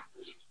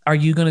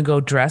you going to go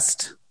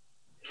dressed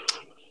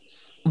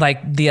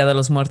like Dia de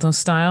los Muertos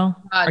style?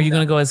 Are you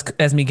going to go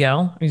as Miguel?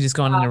 Or are you just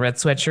going in a red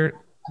sweatshirt?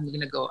 I'm going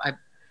to go. I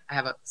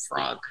have a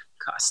frog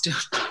costume.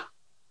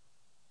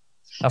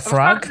 A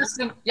frog?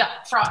 Yeah,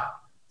 frog.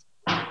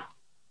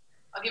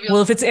 I'll give you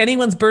if it's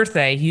anyone's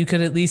birthday, you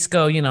could at least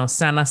go,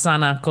 sana,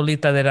 sana,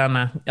 colita de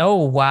rana.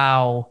 Oh,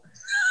 wow.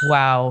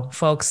 Wow.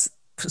 Folks,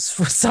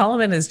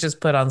 Solomon has just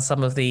put on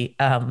some of the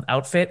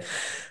outfit,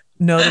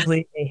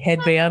 notably a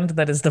headband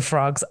that is the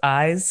frog's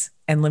eyes.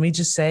 And let me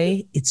just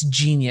say, it's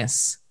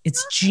genius.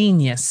 It's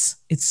genius.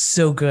 It's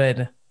so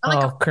good.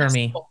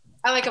 Kermie.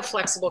 I like a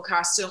flexible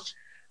costume.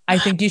 I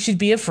think you should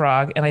be a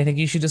frog, and I think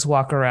you should just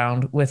walk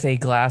around with a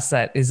glass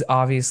that is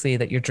obviously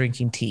that you're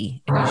drinking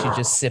tea, and you should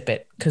just sip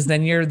it, because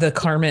then you're the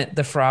Kermit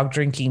the Frog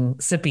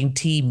sipping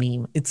tea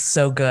meme. It's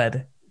so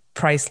good.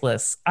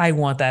 Priceless. I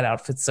want that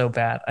outfit so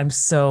bad. I'm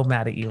so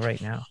mad at you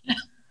right now.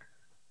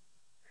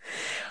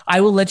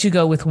 I will let you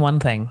go with one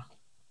thing.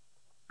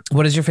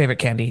 What is your favorite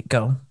candy?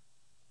 Go.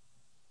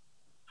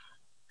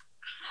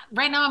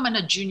 Right now I'm in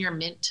a junior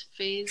mint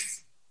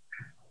phase.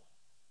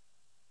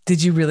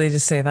 Did you really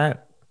just say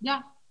that? Yeah.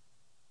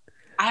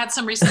 I had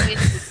some recently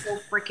that was so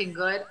freaking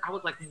good. I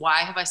was like, why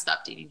have I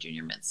stopped eating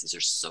junior mints? These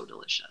are so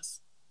delicious.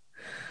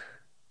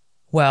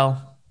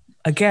 Well,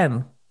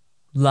 again,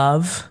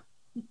 love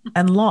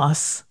and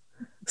loss.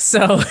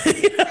 So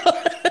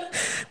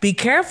be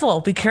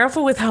careful. Be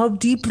careful with how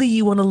deeply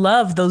you want to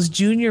love those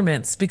junior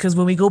mints, because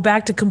when we go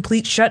back to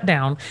complete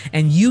shutdown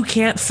and you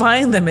can't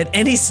find them at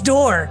any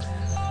store.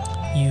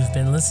 You've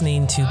been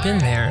listening to Been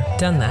There,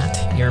 Done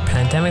That, your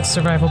pandemic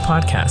survival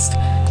podcast.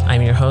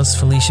 I'm your host,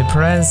 Felicia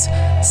Perez.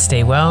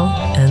 Stay well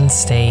and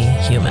stay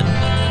human.